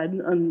to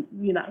present and,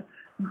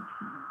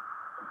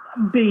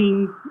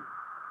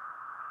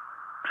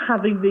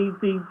 having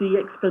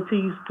the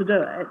expertise to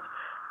do it.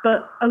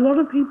 But a lot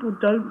of people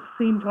don't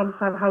seem to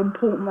understand how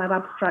important that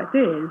abstract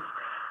is.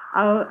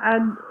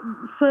 And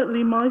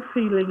certainly my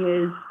feeling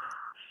is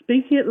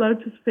speaking at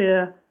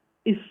Lotusphere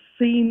is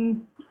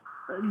seen,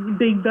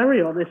 being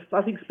very honest,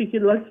 I think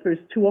speaking at Lotusphere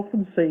is too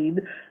often seen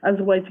as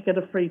a way to get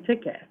a free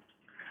ticket.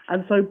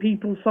 And so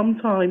people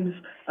sometimes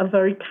are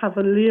very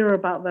cavalier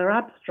about their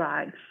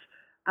abstracts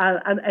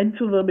and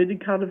enter them in a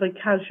kind of a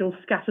casual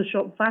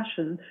scattershot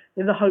fashion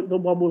in the hope that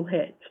one will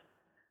hit.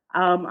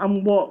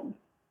 And what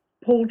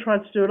Paul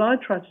tried to do and I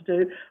tried to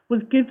do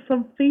was give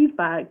some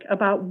feedback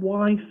about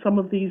why some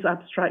of these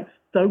abstracts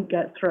don't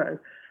get through.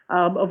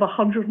 Of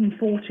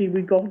 140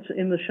 we got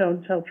in the show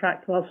and tell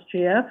track last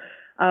year,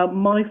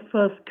 my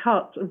first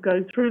cut of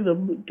going through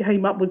them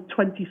came up with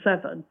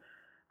 27.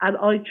 And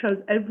I chose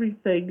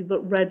everything that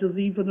read as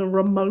even a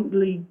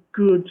remotely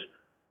good,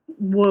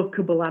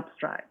 workable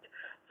abstract.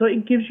 So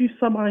it gives you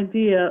some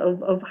idea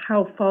of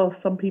how far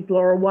some people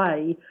are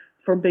away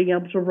from being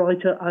able to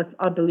write,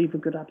 I believe, a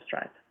good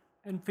abstract.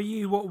 And for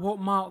you, what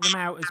marked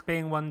them out as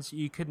being ones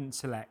you couldn't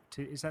select?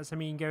 Is that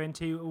something you can go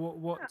into?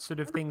 What sort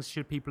of things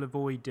should people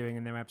avoid doing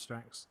in their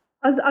abstracts?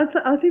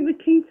 I think the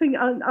key thing,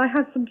 I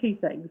had some key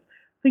things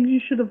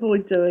you should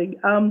avoid doing.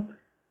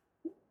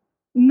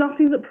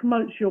 Nothing that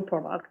promotes your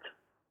product.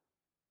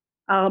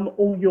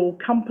 Or your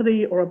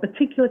company, or a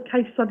particular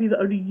case study that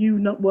only you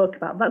work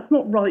about. That's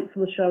not right for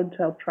the show and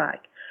tell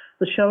track.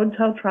 The show and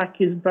tell track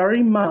is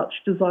very much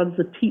designed as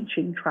a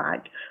teaching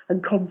track,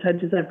 and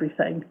content is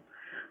everything.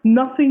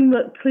 Nothing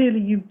that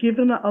clearly you've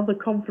given at other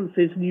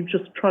conferences and you've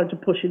just tried to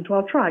push into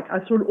our track. I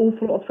saw an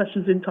awful lot of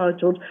sessions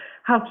entitled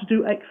How to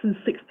Do X in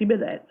 60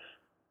 Minutes.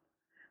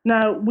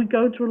 Now, we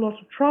go to a lot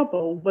of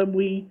trouble when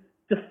we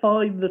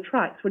define the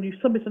tracks. When you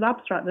submit an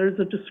abstract, there is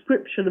a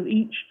description of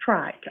each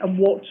track and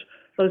what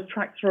those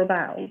tracks are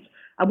about,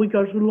 and we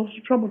go to a lot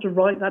of trouble to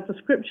write that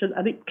description,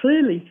 and it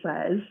clearly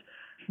says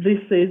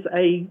this is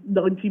a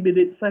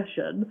 90-minute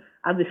session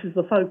and this is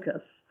the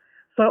focus.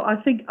 So I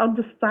think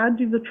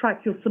understanding the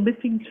track you're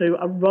submitting to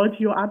and writing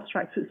your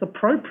abstracts it's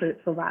appropriate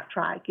for that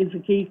track is a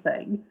key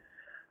thing.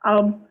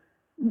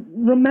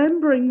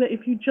 Remembering that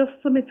if you just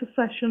submit a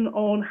session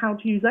on how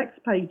to use X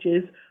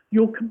pages,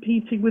 you're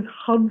competing with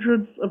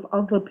hundreds of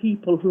other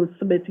people who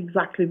submit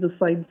exactly the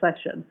same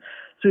session.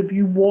 So if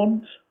you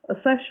want a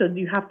session,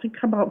 you have to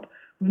come up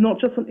with not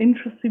just an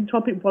interesting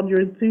topic, one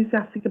you're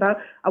enthusiastic about,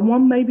 and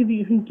one maybe that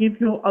you can give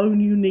your own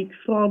unique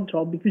slant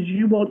on because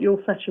you want your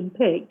session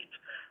picked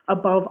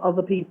above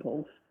other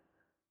people's.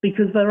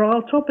 Because there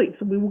are topics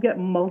that we will get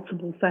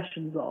multiple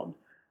sessions on,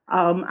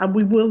 and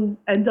we will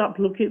end up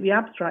looking at the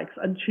abstracts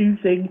and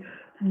choosing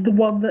the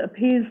one that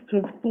appears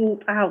to have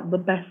thought out the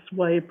best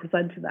way of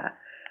presenting that.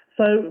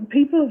 So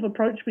people have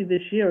approached me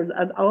this year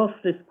and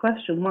asked this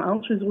question. My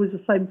answer is always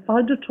the same.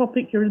 Find a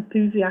topic you're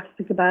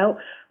enthusiastic about,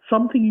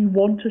 something you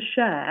want to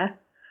share,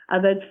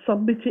 and then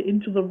submit it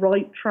into the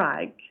right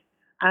track,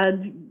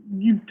 and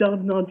you've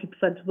done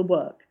 90% of the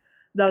work.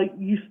 Now,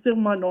 you still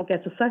might not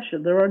get a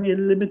session. There are only a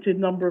limited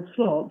number of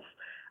slots,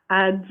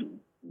 and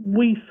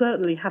we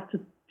certainly have to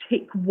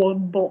tick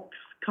one box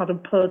kind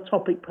of per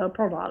topic, per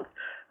product.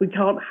 We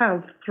can't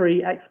have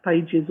 3 X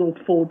pages or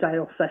 4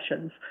 day-off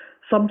sessions.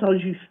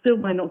 Sometimes you still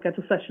may not get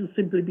a session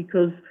simply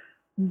because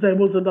there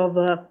was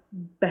another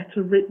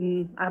better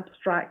written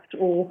abstract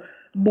or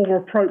more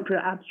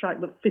appropriate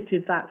abstract that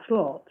fitted that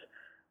slot.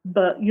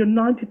 But you're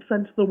 90%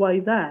 of the way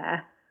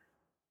there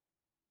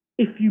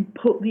if you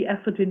put the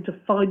effort into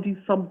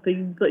finding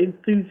something that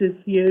enthuses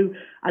you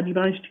and you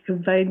manage to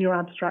convey in your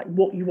abstract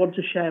what you want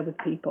to share with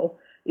people.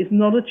 It's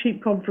not a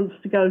cheap conference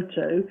to go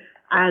to,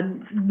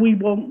 and we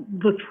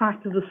want the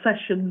track of the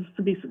sessions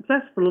to be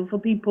successful and for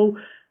people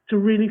to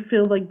really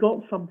feel they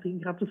got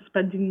something after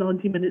spending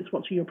 90 minutes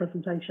watching your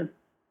presentation.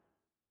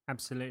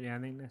 Absolutely, I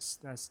think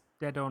that's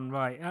dead on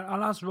right.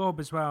 I'll ask Rob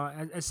as well,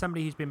 as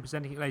somebody who's been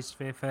presenting at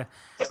Lotusphere for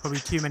probably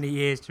too many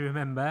years to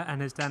remember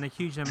and has done a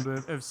huge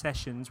number of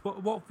sessions.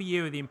 What for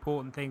you are the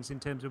important things in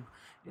terms of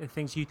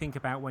things you think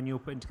about when you're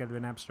putting together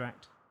an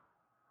abstract?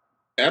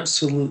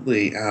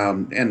 Absolutely,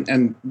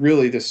 and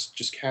really this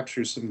just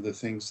captures some of the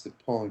things that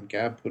Paul and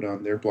Gab put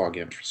on their blog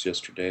entries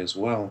yesterday as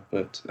well.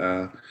 But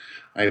I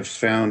have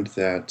found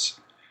that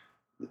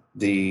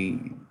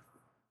the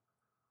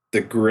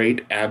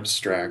great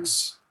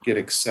abstracts get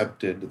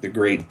accepted, the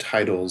great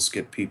titles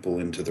get people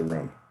into the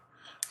room.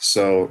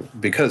 So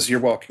because you're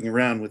walking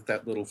around with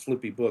that little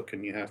flippy book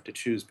and you have to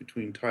choose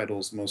between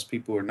titles, most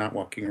people are not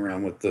walking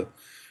around with the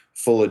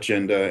full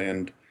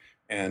agenda,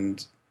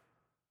 and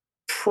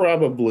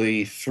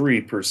probably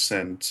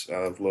 3%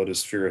 of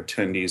Lotusphere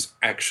attendees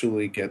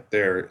actually get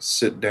there,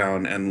 sit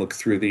down, and look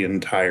through the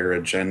entire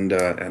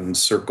agenda and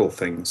circle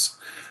things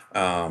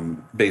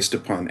based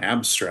upon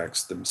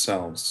abstracts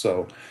themselves.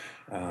 So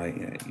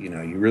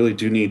you really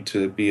do need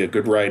to be a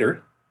good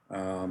writer,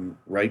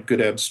 write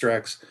good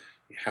abstracts.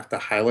 You have to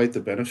highlight the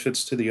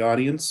benefits to the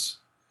audience,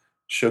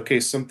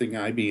 showcase something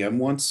IBM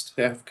wants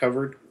to have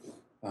covered,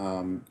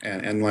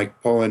 and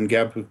like Paul and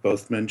Gab have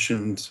both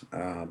mentioned,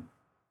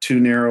 too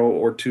narrow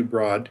or too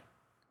broad.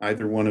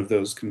 Either one of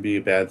those can be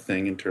a bad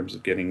thing in terms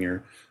of getting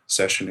your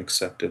session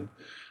accepted.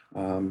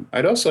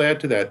 I'd also add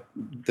to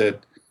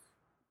that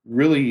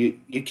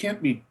really you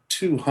can't be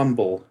too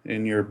humble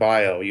in your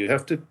bio. You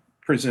have to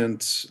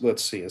present,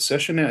 let's see, a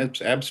session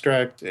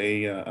abstract,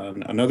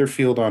 another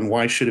field on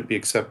why should it be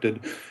accepted,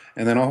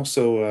 and then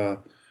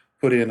also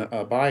put in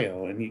a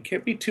bio. And you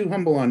can't be too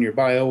humble on your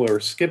bio or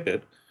skip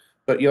it,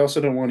 but you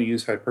also don't want to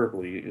use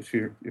hyperbole. If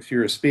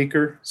you're a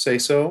speaker, say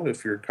so.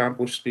 If you're an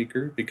accomplished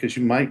speaker, because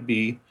you might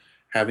be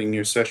having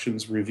your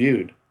sessions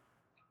reviewed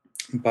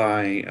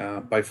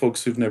by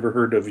folks who've never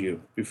heard of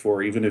you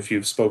before, even if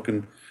you've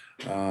spoken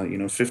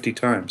 50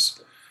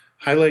 times.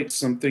 Highlight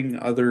some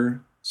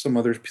other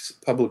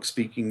public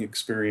speaking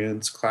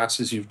experience,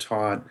 classes you've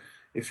taught,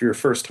 if you're a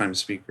first-time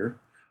speaker.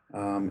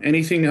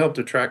 Anything to help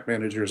the track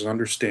managers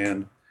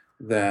understand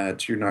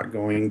that you're not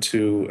going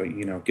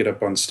to get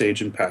up on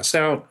stage and pass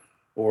out,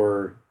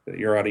 or that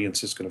your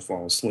audience is going to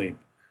fall asleep.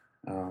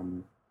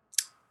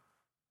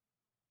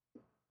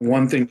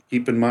 One thing to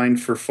keep in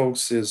mind for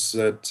folks is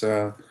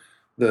that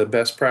the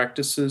best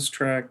practices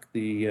track,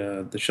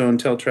 the show and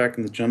tell track,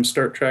 and the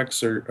jumpstart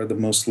tracks are the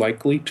most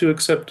likely to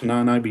accept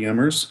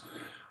non-IBMers.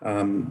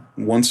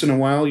 Once in a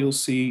while, you'll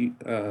see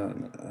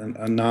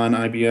a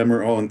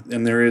non-IBMer,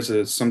 and there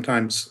is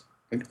sometimes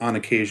on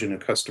occasion a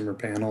customer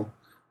panel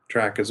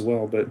track as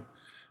well. But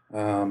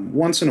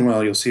once in a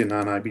while, you'll see a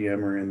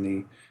non-IBMer in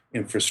the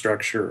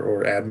infrastructure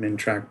or admin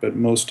track. But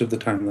most of the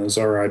time, those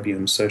are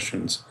IBM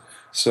sessions.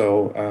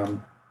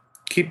 So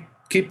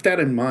keep that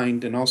in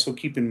mind, and also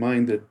keep in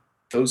mind that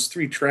those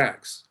 3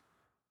 tracks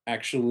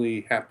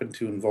actually happen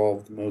to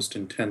involve the most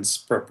intense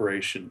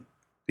preparation.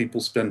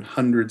 People spend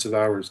hundreds of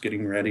hours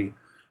getting ready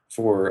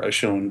for a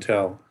show and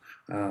tell.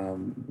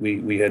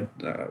 We had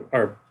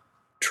our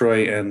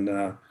Troy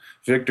and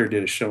Victor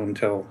did a show and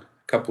tell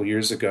a couple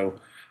years ago,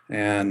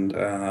 and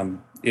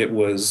it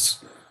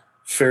was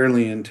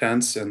fairly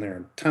intense, and there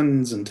are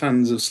tons and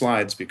tons of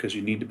slides because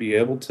you need to be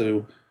able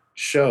to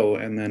show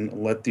and then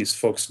let these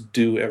folks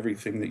do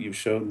everything that you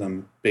showed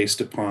them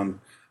based upon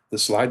the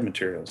slide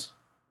materials.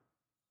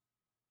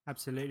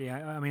 Absolutely.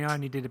 I mean, I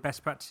only did a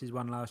best practices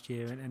one last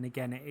year, and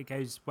again, it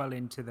goes well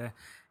into the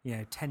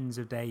tens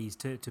of days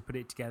to put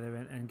it together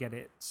and get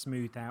it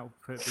smoothed out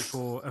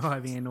before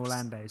arriving in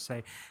Orlando.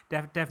 So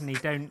definitely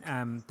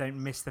don't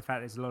miss the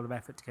fact there's a lot of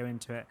effort to go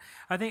into it.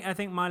 I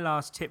think my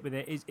last tip with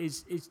it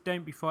is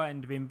don't be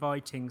frightened of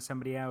inviting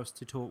somebody else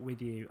to talk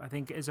with you. I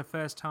think as a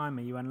first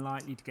timer, you're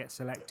unlikely to get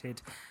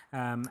selected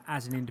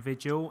as an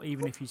individual,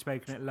 even if you've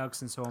spoken at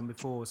Lugs and so on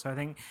before. So I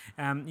think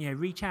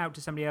reach out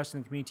to somebody else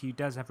in the community who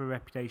does have a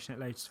reputation at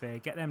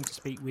Lotusphere. Get them to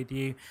speak with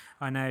you.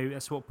 I know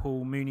that's what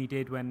Paul Mooney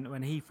did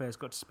when he first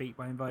got to speak,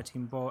 by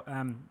inviting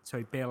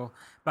Bill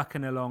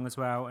Buchan along as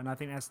well, and I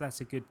think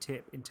that's a good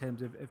tip in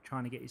terms of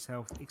trying to get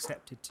yourself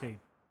accepted too.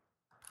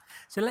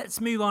 So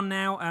let's move on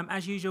now.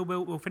 As usual,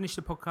 we'll finish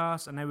the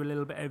podcast. I know we're a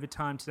little bit over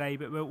time today,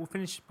 but we'll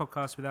finish the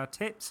podcast with our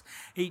tips.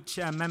 Each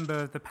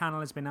member of the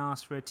panel has been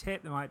asked for a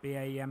tip. There might be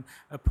a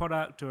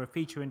product or a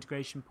feature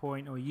integration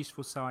point or a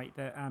useful site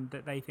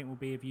that they think will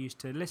be of use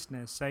to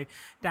listeners. So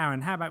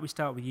Darren, how about we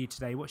start with you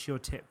today? What's your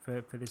tip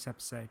for this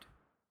episode?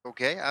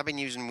 Okay, I've been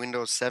using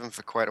Windows 7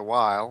 for quite a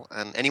while,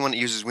 and anyone that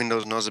uses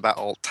Windows knows about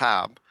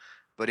Alt-Tab,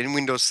 But in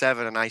Windows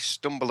 7, and I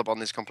stumbled upon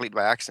this completely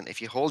by accident,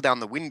 if you hold down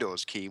the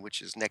Windows key,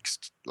 which is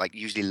next, like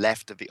usually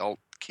left of the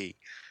Alt key,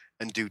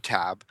 and do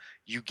Tab,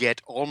 you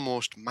get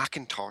almost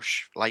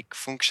Macintosh-like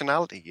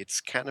functionality.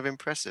 It's kind of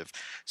impressive.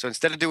 So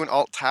instead of doing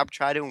Alt Tab,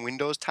 try doing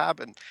Windows Tab,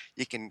 and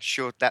you can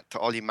show that to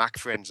all your Mac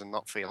friends and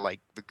not feel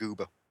like the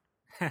goober.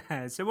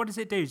 So what does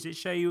it do? Does it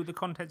show you the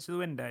contents of the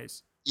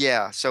windows?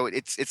 Yeah, so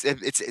it's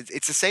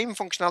the same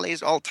functionality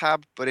as Alt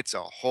Tab, but it's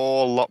a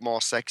whole lot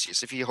more sexy.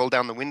 So if you hold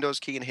down the Windows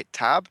key and hit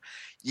Tab,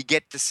 you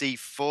get to see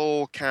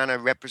full kind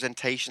of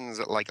representations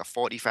at like a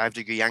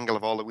 45-degree angle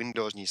of all the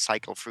windows, and you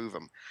cycle through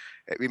them.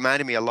 It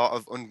reminded me a lot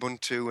of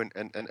Ubuntu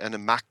and a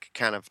Mac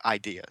kind of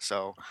idea.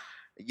 So,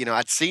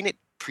 I'd seen it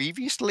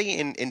previously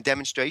in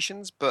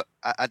demonstrations, but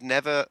I'd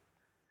never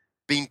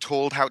been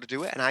told how to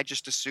do it, and I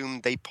just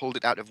assumed they pulled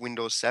it out of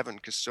Windows 7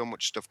 because so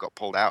much stuff got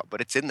pulled out, but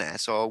it's in there.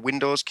 So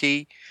Windows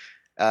key,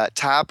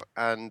 Tab,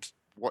 and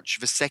watch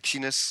the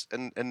sexiness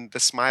and the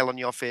smile on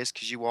your face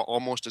because you are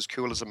almost as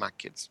cool as the Mac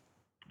kids.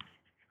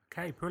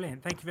 Okay,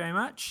 brilliant. Thank you very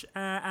much.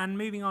 And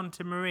moving on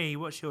to Marie,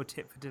 what's your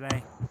tip for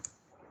today?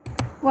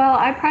 Well,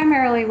 I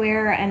primarily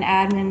wear an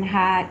admin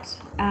hat,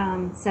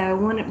 so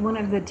one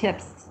of the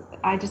tips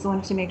I just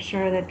wanted to make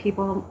sure that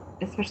people,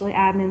 especially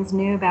admins,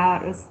 knew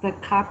about was the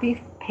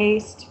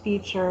copy-paste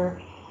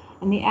feature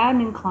in the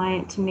admin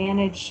client to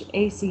manage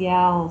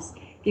ACLs.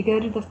 If you go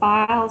to the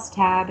Files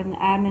tab in the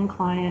admin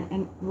client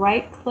and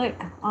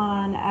right-click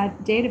on a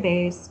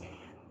database,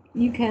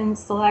 you can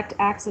select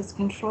Access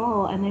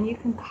Control, and then you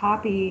can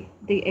copy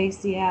the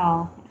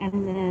ACL,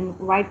 and then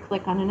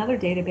right-click on another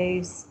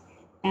database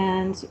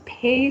and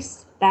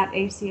paste that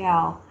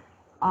ACL.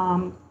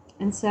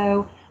 And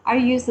so I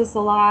use this a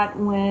lot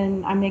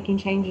when I'm making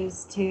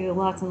changes to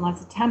lots and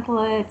lots of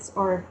templates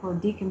or for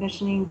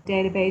decommissioning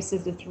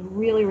databases. It's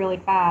really, really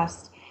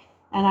fast.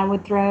 And I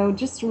would throw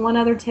just one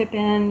other tip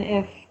in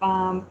if,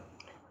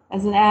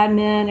 as an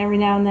admin, every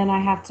now and then I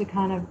have to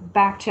kind of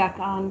back check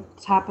on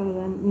top of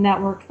the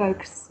network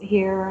folks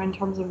here in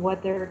terms of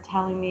what they're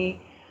telling me.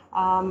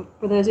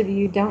 For those of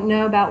you who don't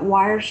know about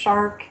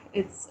Wireshark,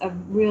 it's a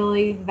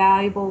really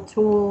valuable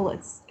tool.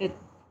 It's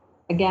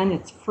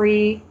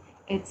free.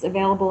 It's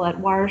available at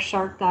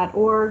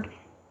wireshark.org.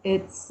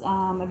 It's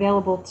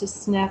available to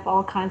sniff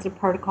all kinds of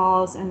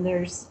protocols, and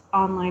there's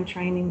online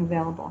training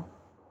available.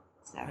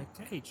 So.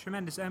 Okay,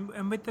 tremendous.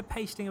 And with the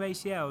pasting of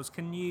ACLs,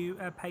 can you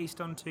paste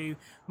onto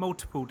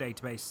multiple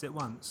databases at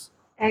once?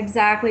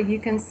 Exactly. You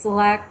can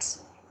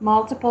select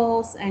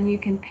multiples, and you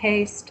can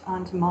paste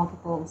onto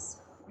multiples.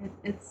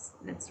 It's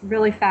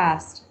really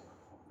fast.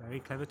 Very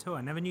clever tool.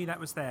 I never knew that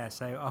was there,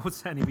 so I will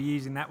certainly be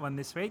using that one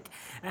this week.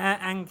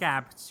 And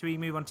Gab, should we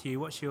move on to you?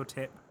 What's your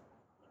tip?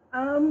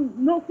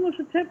 Not so much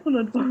a tip, but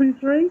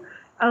advisory.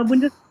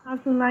 Windows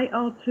 2008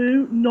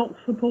 R2 not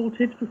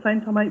supported for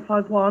CentOS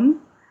 851.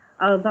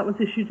 That was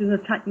issued in a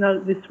tech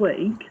note this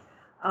week.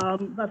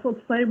 That's not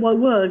to say it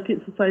won't work,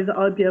 it's to say that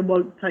IBM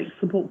won't take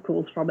support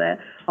calls from it.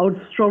 I would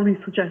strongly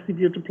suggest if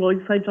you're deploying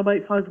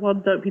CentOS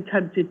 851, don't be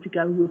tempted to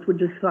go with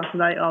Windows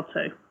 2008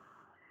 R2.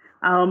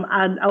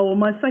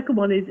 My second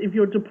one is if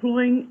you're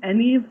deploying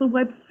any of the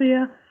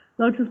WebSphere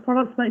Lotus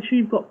products, make sure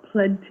you've got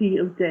plenty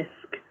of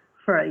disk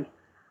free.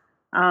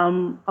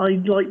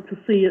 I'd like to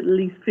see at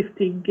least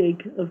 15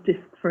 gig of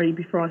disk free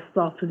before I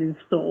start an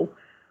install.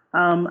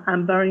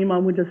 And bearing in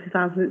mind Windows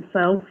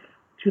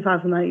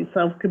 2008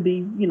 itself can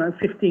be,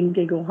 15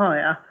 gig or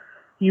higher.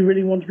 You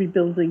really want to be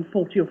building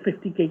 40 or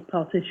 50 gig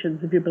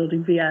partitions if you're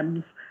building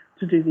VMs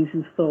to do these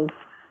installs.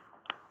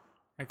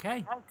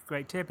 Okay,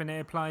 great tip, and it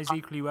applies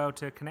equally well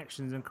to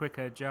Connections and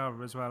Quicker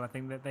Java as well. I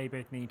think that they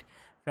both need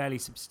fairly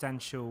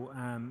substantial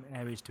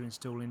areas to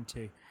install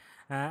into.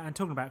 And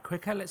talking about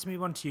Quicker, let's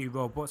move on to you,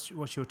 Rob.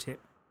 What's your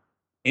tip?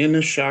 In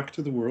a shock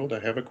to the world, I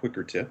have a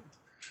Quicker tip.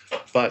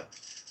 But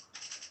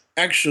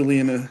actually,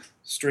 in a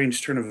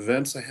strange turn of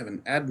events, I have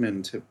an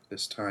admin tip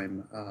this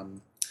time.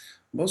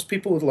 Most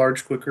people with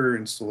large Quicker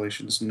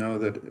installations know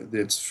that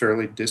it's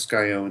fairly disk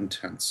I/O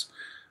intense.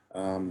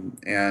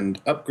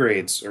 And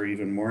upgrades are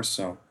even more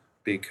so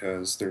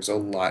because there's a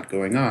lot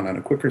going on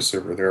a Quicker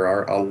server. There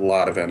are a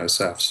lot of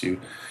NSFs.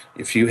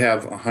 If you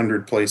have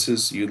 100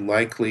 places, you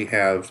likely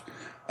have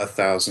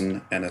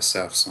 1,000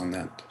 NSFs on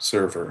that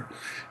server.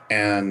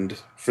 And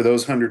for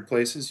those 100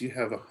 places, you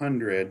have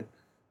 100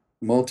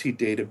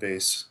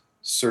 multi-database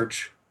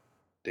search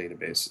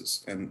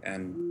databases.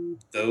 And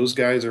those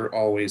guys are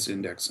always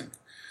indexing.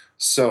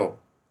 So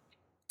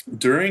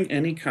during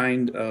any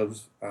kind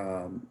of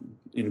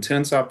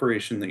intense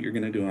operation that you're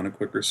going to do on a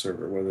Quicker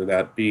server, whether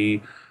that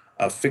be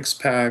a fix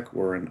pack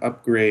or an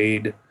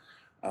upgrade,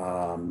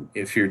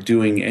 if you're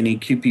doing any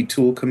QP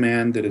tool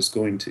command that is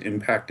going to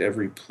impact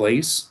every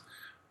place,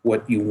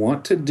 what you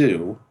want to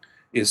do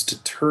is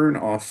to turn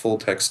off full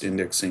text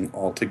indexing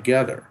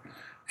altogether.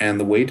 And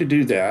the way to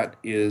do that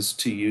is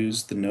to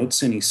use the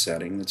notes_any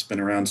setting that's been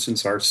around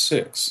since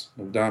R6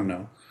 of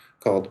Domino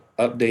called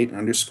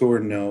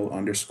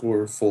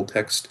update_no_full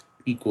text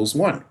equals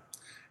 1.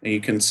 And you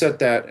can set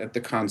that at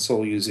the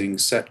console using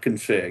set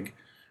config.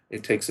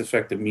 It takes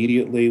effect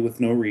immediately with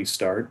no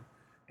restart.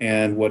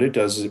 And what it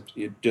does is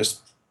it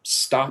just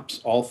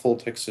stops all full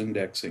text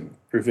indexing,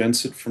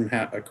 prevents it from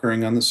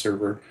occurring on the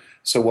server.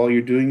 So while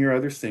you're doing your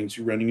other things,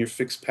 you're running your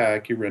fixed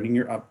pack, you're running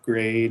your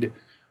upgrade,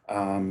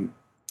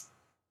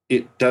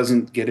 it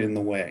doesn't get in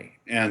the way.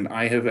 And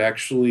I have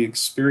actually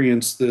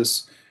experienced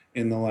this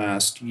in the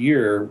last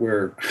year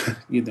where,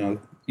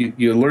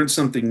 you learn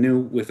something new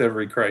with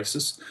every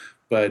crisis,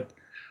 but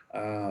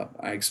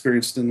I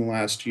experienced in the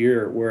last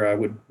year where I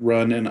would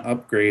run an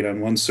upgrade on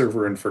one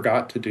server and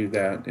forgot to do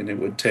that, and it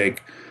would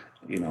take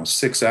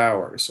 6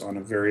 hours on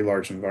a very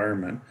large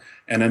environment,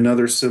 and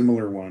another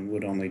similar one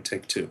would only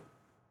take 2.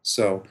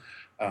 So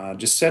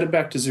just set it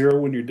back to 0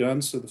 when you're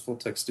done so the full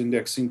text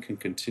indexing can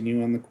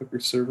continue on the quicker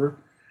server,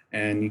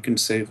 and you can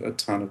save a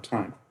ton of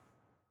time.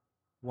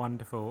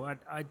 Wonderful.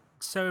 I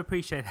so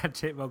appreciate that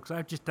tip, Rob, because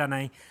I've just done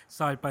a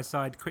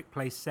side-by-side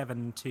QuickPlace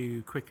 7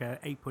 to Quicker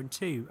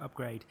 8.2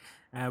 upgrade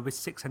with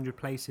 600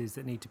 places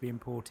that need to be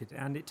imported,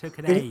 and it took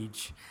an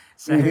age.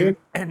 So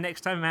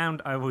next time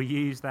around, I will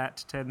use that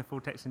to turn the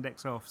full text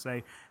index off. So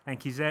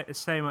thank you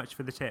so much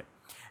for the tip.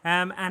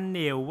 And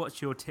Neil,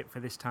 what's your tip for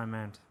this time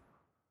round?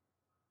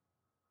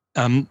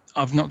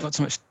 I've not got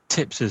so much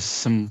tips as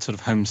some sort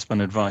of homespun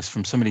advice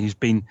from somebody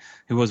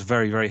who was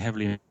very, very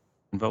heavily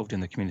involved in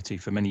the community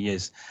for many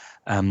years,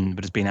 but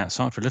has been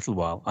outside for a little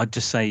while. I'd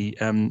just say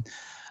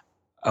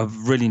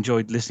I've really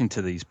enjoyed listening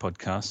to these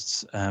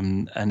podcasts,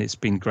 and it's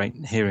been great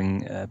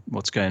hearing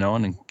what's going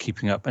on and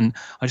keeping up. And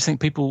I just think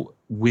people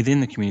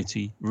within the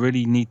community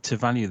really need to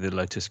value the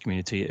Lotus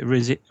community. It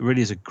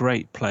really is a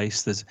great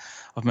place.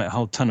 I've met a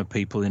whole ton of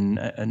people in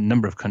a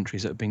number of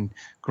countries that have been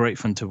great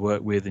fun to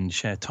work with and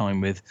share time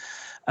with.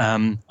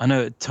 I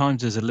know at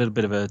times there's a little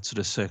bit of a sort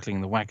of circling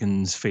the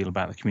wagons feel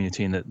about the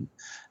community, and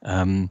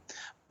that,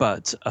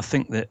 but I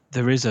think that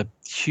there is a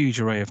huge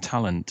array of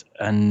talent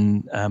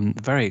and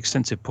very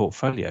extensive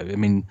portfolio. I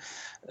mean,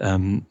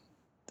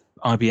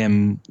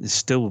 IBM is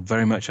still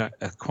very much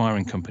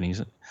acquiring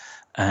companies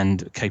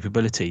and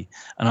capability,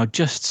 and I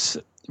just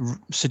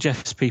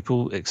suggest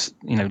people,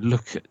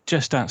 look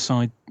just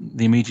outside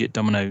the immediate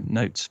Domino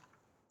Notes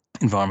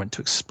environment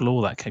to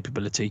explore that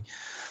capability.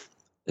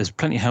 There's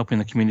plenty of help in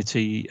the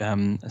community,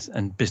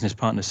 and business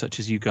partners such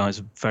as you guys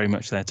are very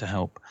much there to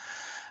help.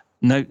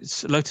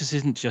 Lotus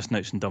isn't just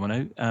Notes and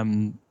Domino.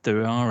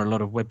 There are a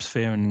lot of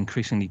WebSphere and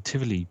increasingly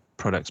Tivoli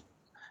products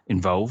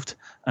involved,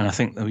 and I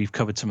think that we've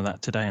covered some of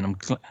that today, and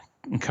I'm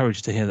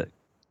encouraged to hear that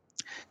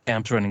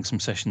Gab's running some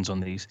sessions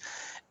on these.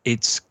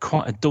 It's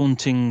quite a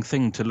daunting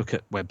thing to look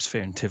at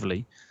WebSphere and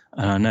Tivoli,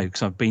 and I know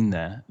because I've been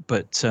there,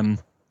 but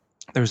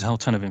there is a whole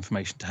ton of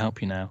information to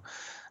help you now.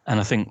 And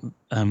I think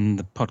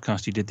the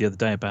podcast you did the other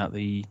day about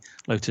the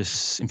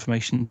Lotus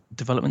Information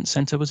Development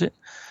Center, was it?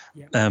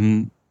 Yeah.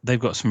 They've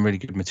got some really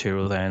good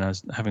material there, and I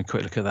was having a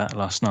quick look at that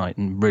last night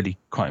and really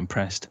quite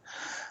impressed.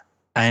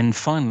 And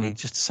finally,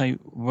 just to say,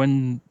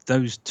 when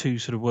those two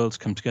sort of worlds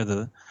come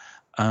together,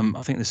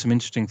 I think there's some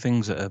interesting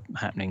things that are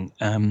happening.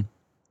 The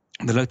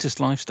Lotus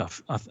Live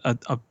stuff,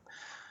 I've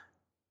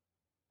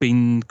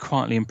been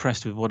quietly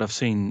impressed with what I've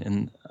seen,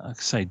 and like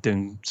I say,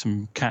 doing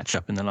some catch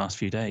up in the last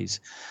few days.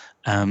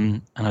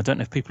 And I don't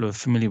know if people are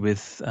familiar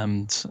with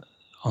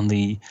on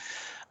the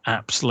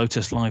apps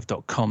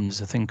lotuslive.com, there's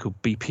a thing called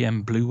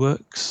BPM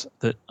Blueworks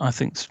that I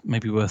think's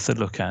maybe worth a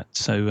look at.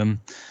 So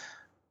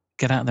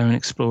get out there and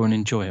explore and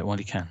enjoy it while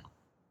you can.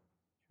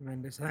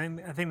 Tremendous. I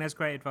think that's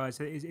great advice.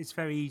 It's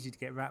very easy to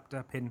get wrapped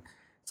up in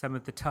some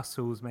of the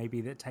tussles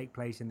maybe that take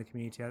place in the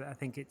community. I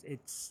think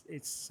it's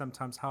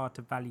sometimes hard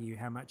to value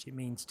how much it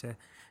means to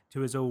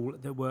us all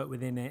that work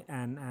within it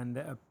and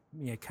that are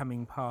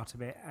coming part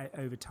of it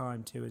over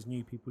time too as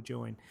new people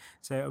join.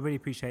 So I really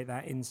appreciate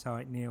that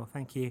insight, Neil.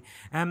 Thank you.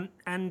 And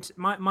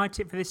my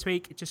tip for this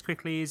week, just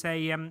quickly, is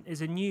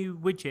a new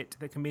widget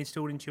that can be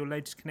installed into your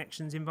Lotus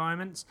Connections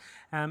environments.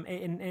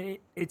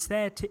 It's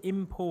there to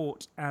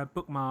import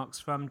bookmarks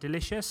from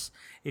Delicious,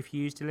 if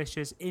you use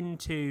Delicious,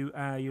 into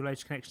your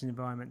Lotus Connections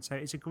environment. So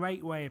it's a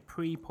great way of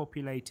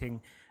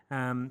pre-populating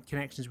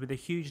connections with a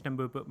huge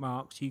number of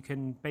bookmarks. You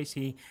can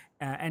basically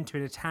enter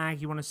in a tag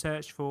you want to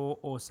search for,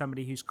 or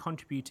somebody who's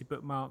contributed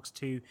bookmarks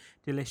to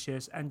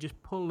Delicious, and just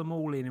pull them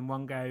all in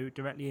one go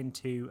directly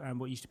into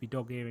what used to be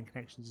Dog Ear in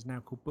Connections is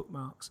now called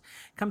Bookmarks.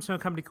 It comes from a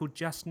company called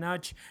Just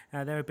Nudge.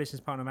 They're a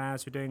business partner of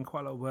ours. We're doing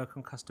quite a lot of work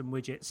on custom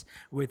widgets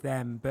with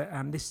them, but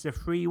this is a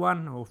free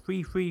one, or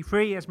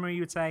free as Marie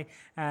would say,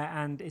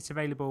 and it's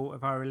available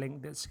via a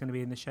link that's going to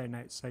be in the show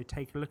notes, so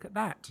take a look at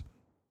that.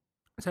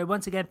 So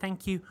once again,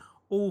 thank you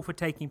all for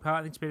taking part.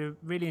 I think it's been a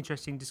really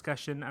interesting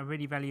discussion. I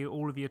really value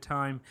all of your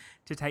time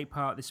to take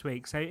part this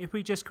week. So if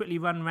we just quickly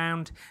run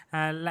round,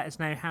 let us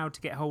know how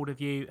to get hold of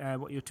you,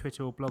 what your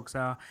Twitter or blogs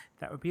are.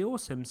 That would be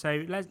awesome.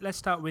 So let's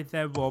start with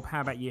Rob.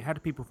 How about you? How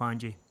do people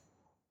find you?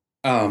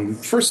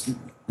 First,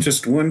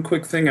 just one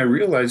quick thing. I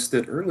realized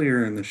that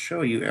earlier in the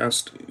show you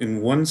asked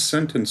in one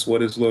sentence,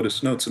 what is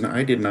Lotus Notes? And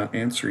I did not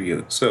answer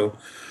you. So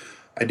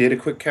I did a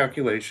quick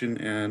calculation,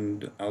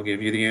 and I'll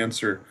give you the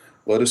answer.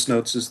 Lotus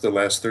Notes is the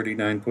last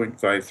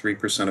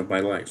 39.53% of my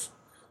life.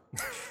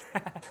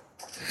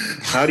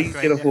 How do you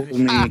get a hold of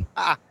me?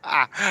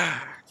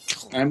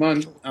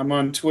 I'm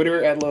on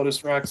Twitter at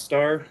Lotus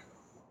Rockstar.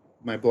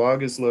 My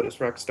blog is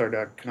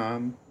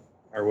lotusrockstar.com.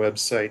 Our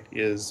website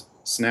is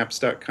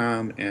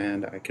snaps.com,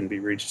 and I can be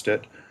reached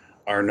at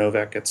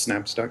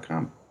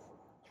rnovak@snaps.com.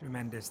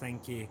 Tremendous,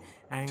 thank you.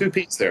 And 2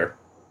 P's there.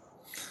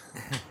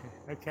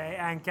 okay,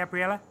 and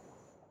Gabriella?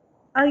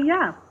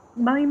 Yeah,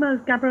 my email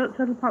is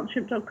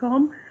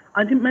gabrielle@totalpartnership.com.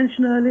 I didn't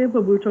mention earlier,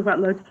 but we were talking about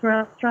Lotus for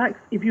abstracts.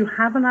 If you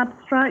have an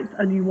abstract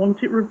and you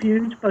want it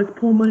reviewed, both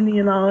Paul Mooney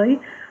and I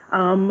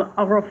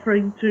are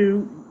offering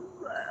to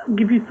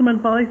give you some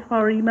advice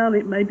via email.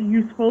 It may be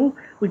useful.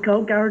 We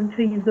can't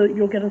guarantee that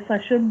you'll get a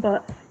session,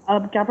 but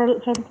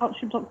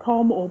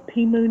gabrielle@totalpartnership.com or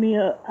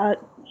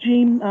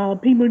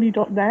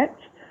pmooney@pmooney.net.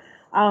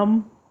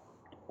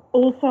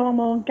 Also, I'm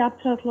on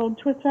GabTurtle on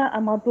Twitter,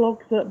 and my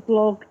blog's at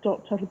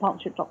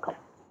blog.totalpartnership.com.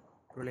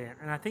 Brilliant.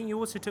 And I think you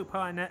also took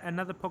part in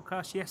another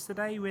podcast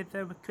yesterday with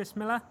Chris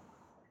Miller.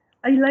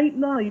 A late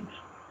night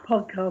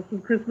podcast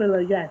with Chris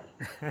Miller, yes.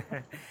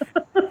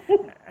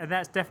 And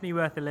that's definitely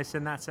worth a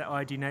listen. That's at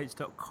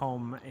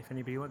idnotes.com if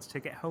anybody wants to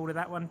get hold of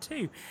that one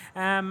too.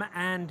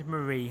 And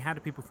Marie, how do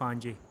people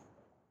find you?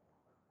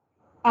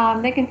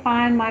 They can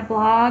find my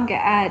blog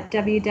at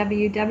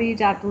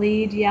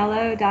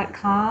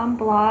www.bleedyellow.com,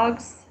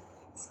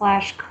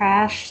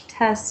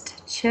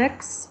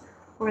 blogs/crashtestchicks,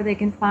 or they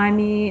can find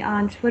me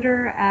on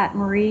Twitter at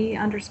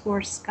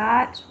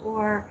Marie_Scott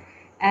or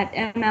at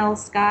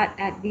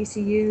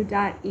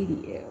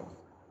mlscott@vcu.edu.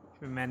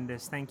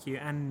 Tremendous, thank you.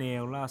 And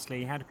Neil,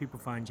 lastly, how do people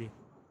find you?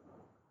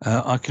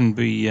 I can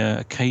be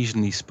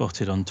occasionally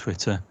spotted on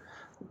Twitter.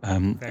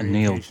 Very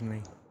Neil.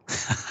 occasionally.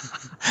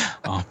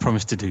 I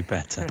promise to do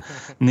better.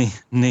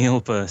 Neil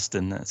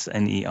Burston, that's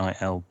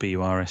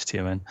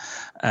NEILBURSTON.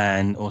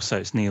 And also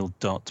it's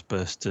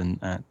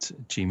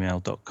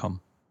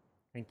neil.burston@gmail.com.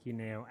 Thank you,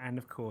 Neil. And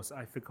of course,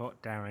 I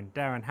forgot Darren.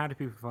 Darren, how do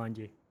people find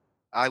you?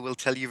 I will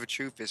tell you the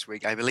truth this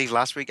week. I believe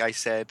last week I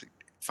said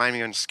find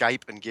me on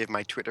Skype and gave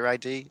my Twitter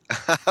ID.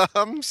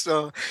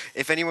 So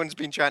if anyone's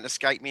been trying to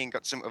Skype me and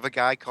got some other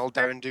guy called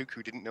Darren Duke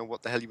who didn't know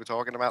what the hell you were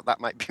talking about,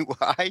 that might be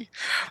why.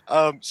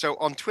 So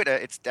on Twitter,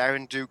 it's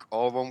Darren Duke,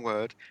 all one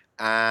word,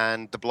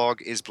 and the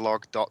blog is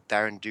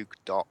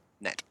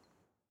blog.darrenduke.net.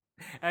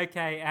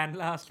 Okay, and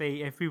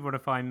lastly, if you want to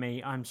find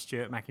me, I'm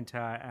Stuart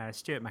McIntyre,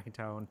 Stuart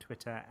McIntyre on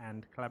Twitter,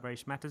 and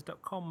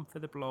collaborationmatters.com for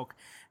the blog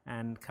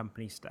and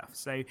company stuff.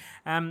 So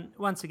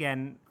once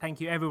again,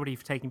 thank you everybody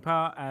for taking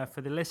part. For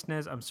the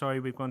listeners, I'm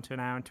sorry we've gone to 1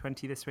 hour and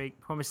 20 this week.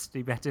 Promise to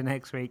do better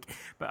next week,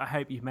 but I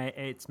hope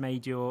it's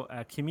made your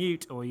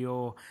commute or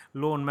your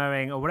lawn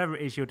mowing or whatever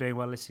it is you're doing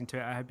while listening to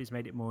it, I hope it's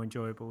made it more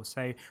enjoyable.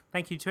 So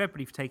thank you to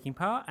everybody for taking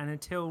part, and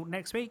until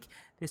next week,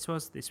 this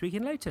was This Week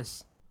in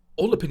Lotus.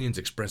 All opinions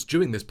expressed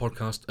during this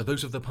podcast are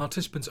those of the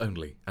participants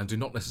only and do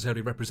not necessarily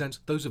represent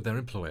those of their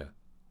employer.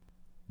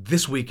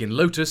 This Week in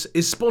Lotus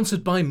is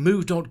sponsored by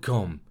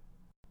Move.com,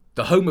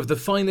 the home of the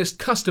finest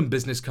custom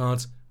business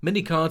cards,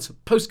 mini cards,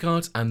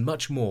 postcards and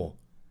much more.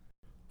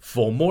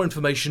 For more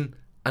information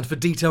and for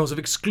details of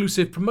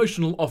exclusive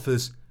promotional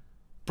offers,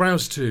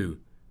 browse to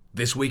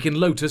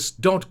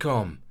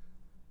thisweekinlotus.com.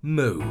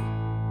 Move.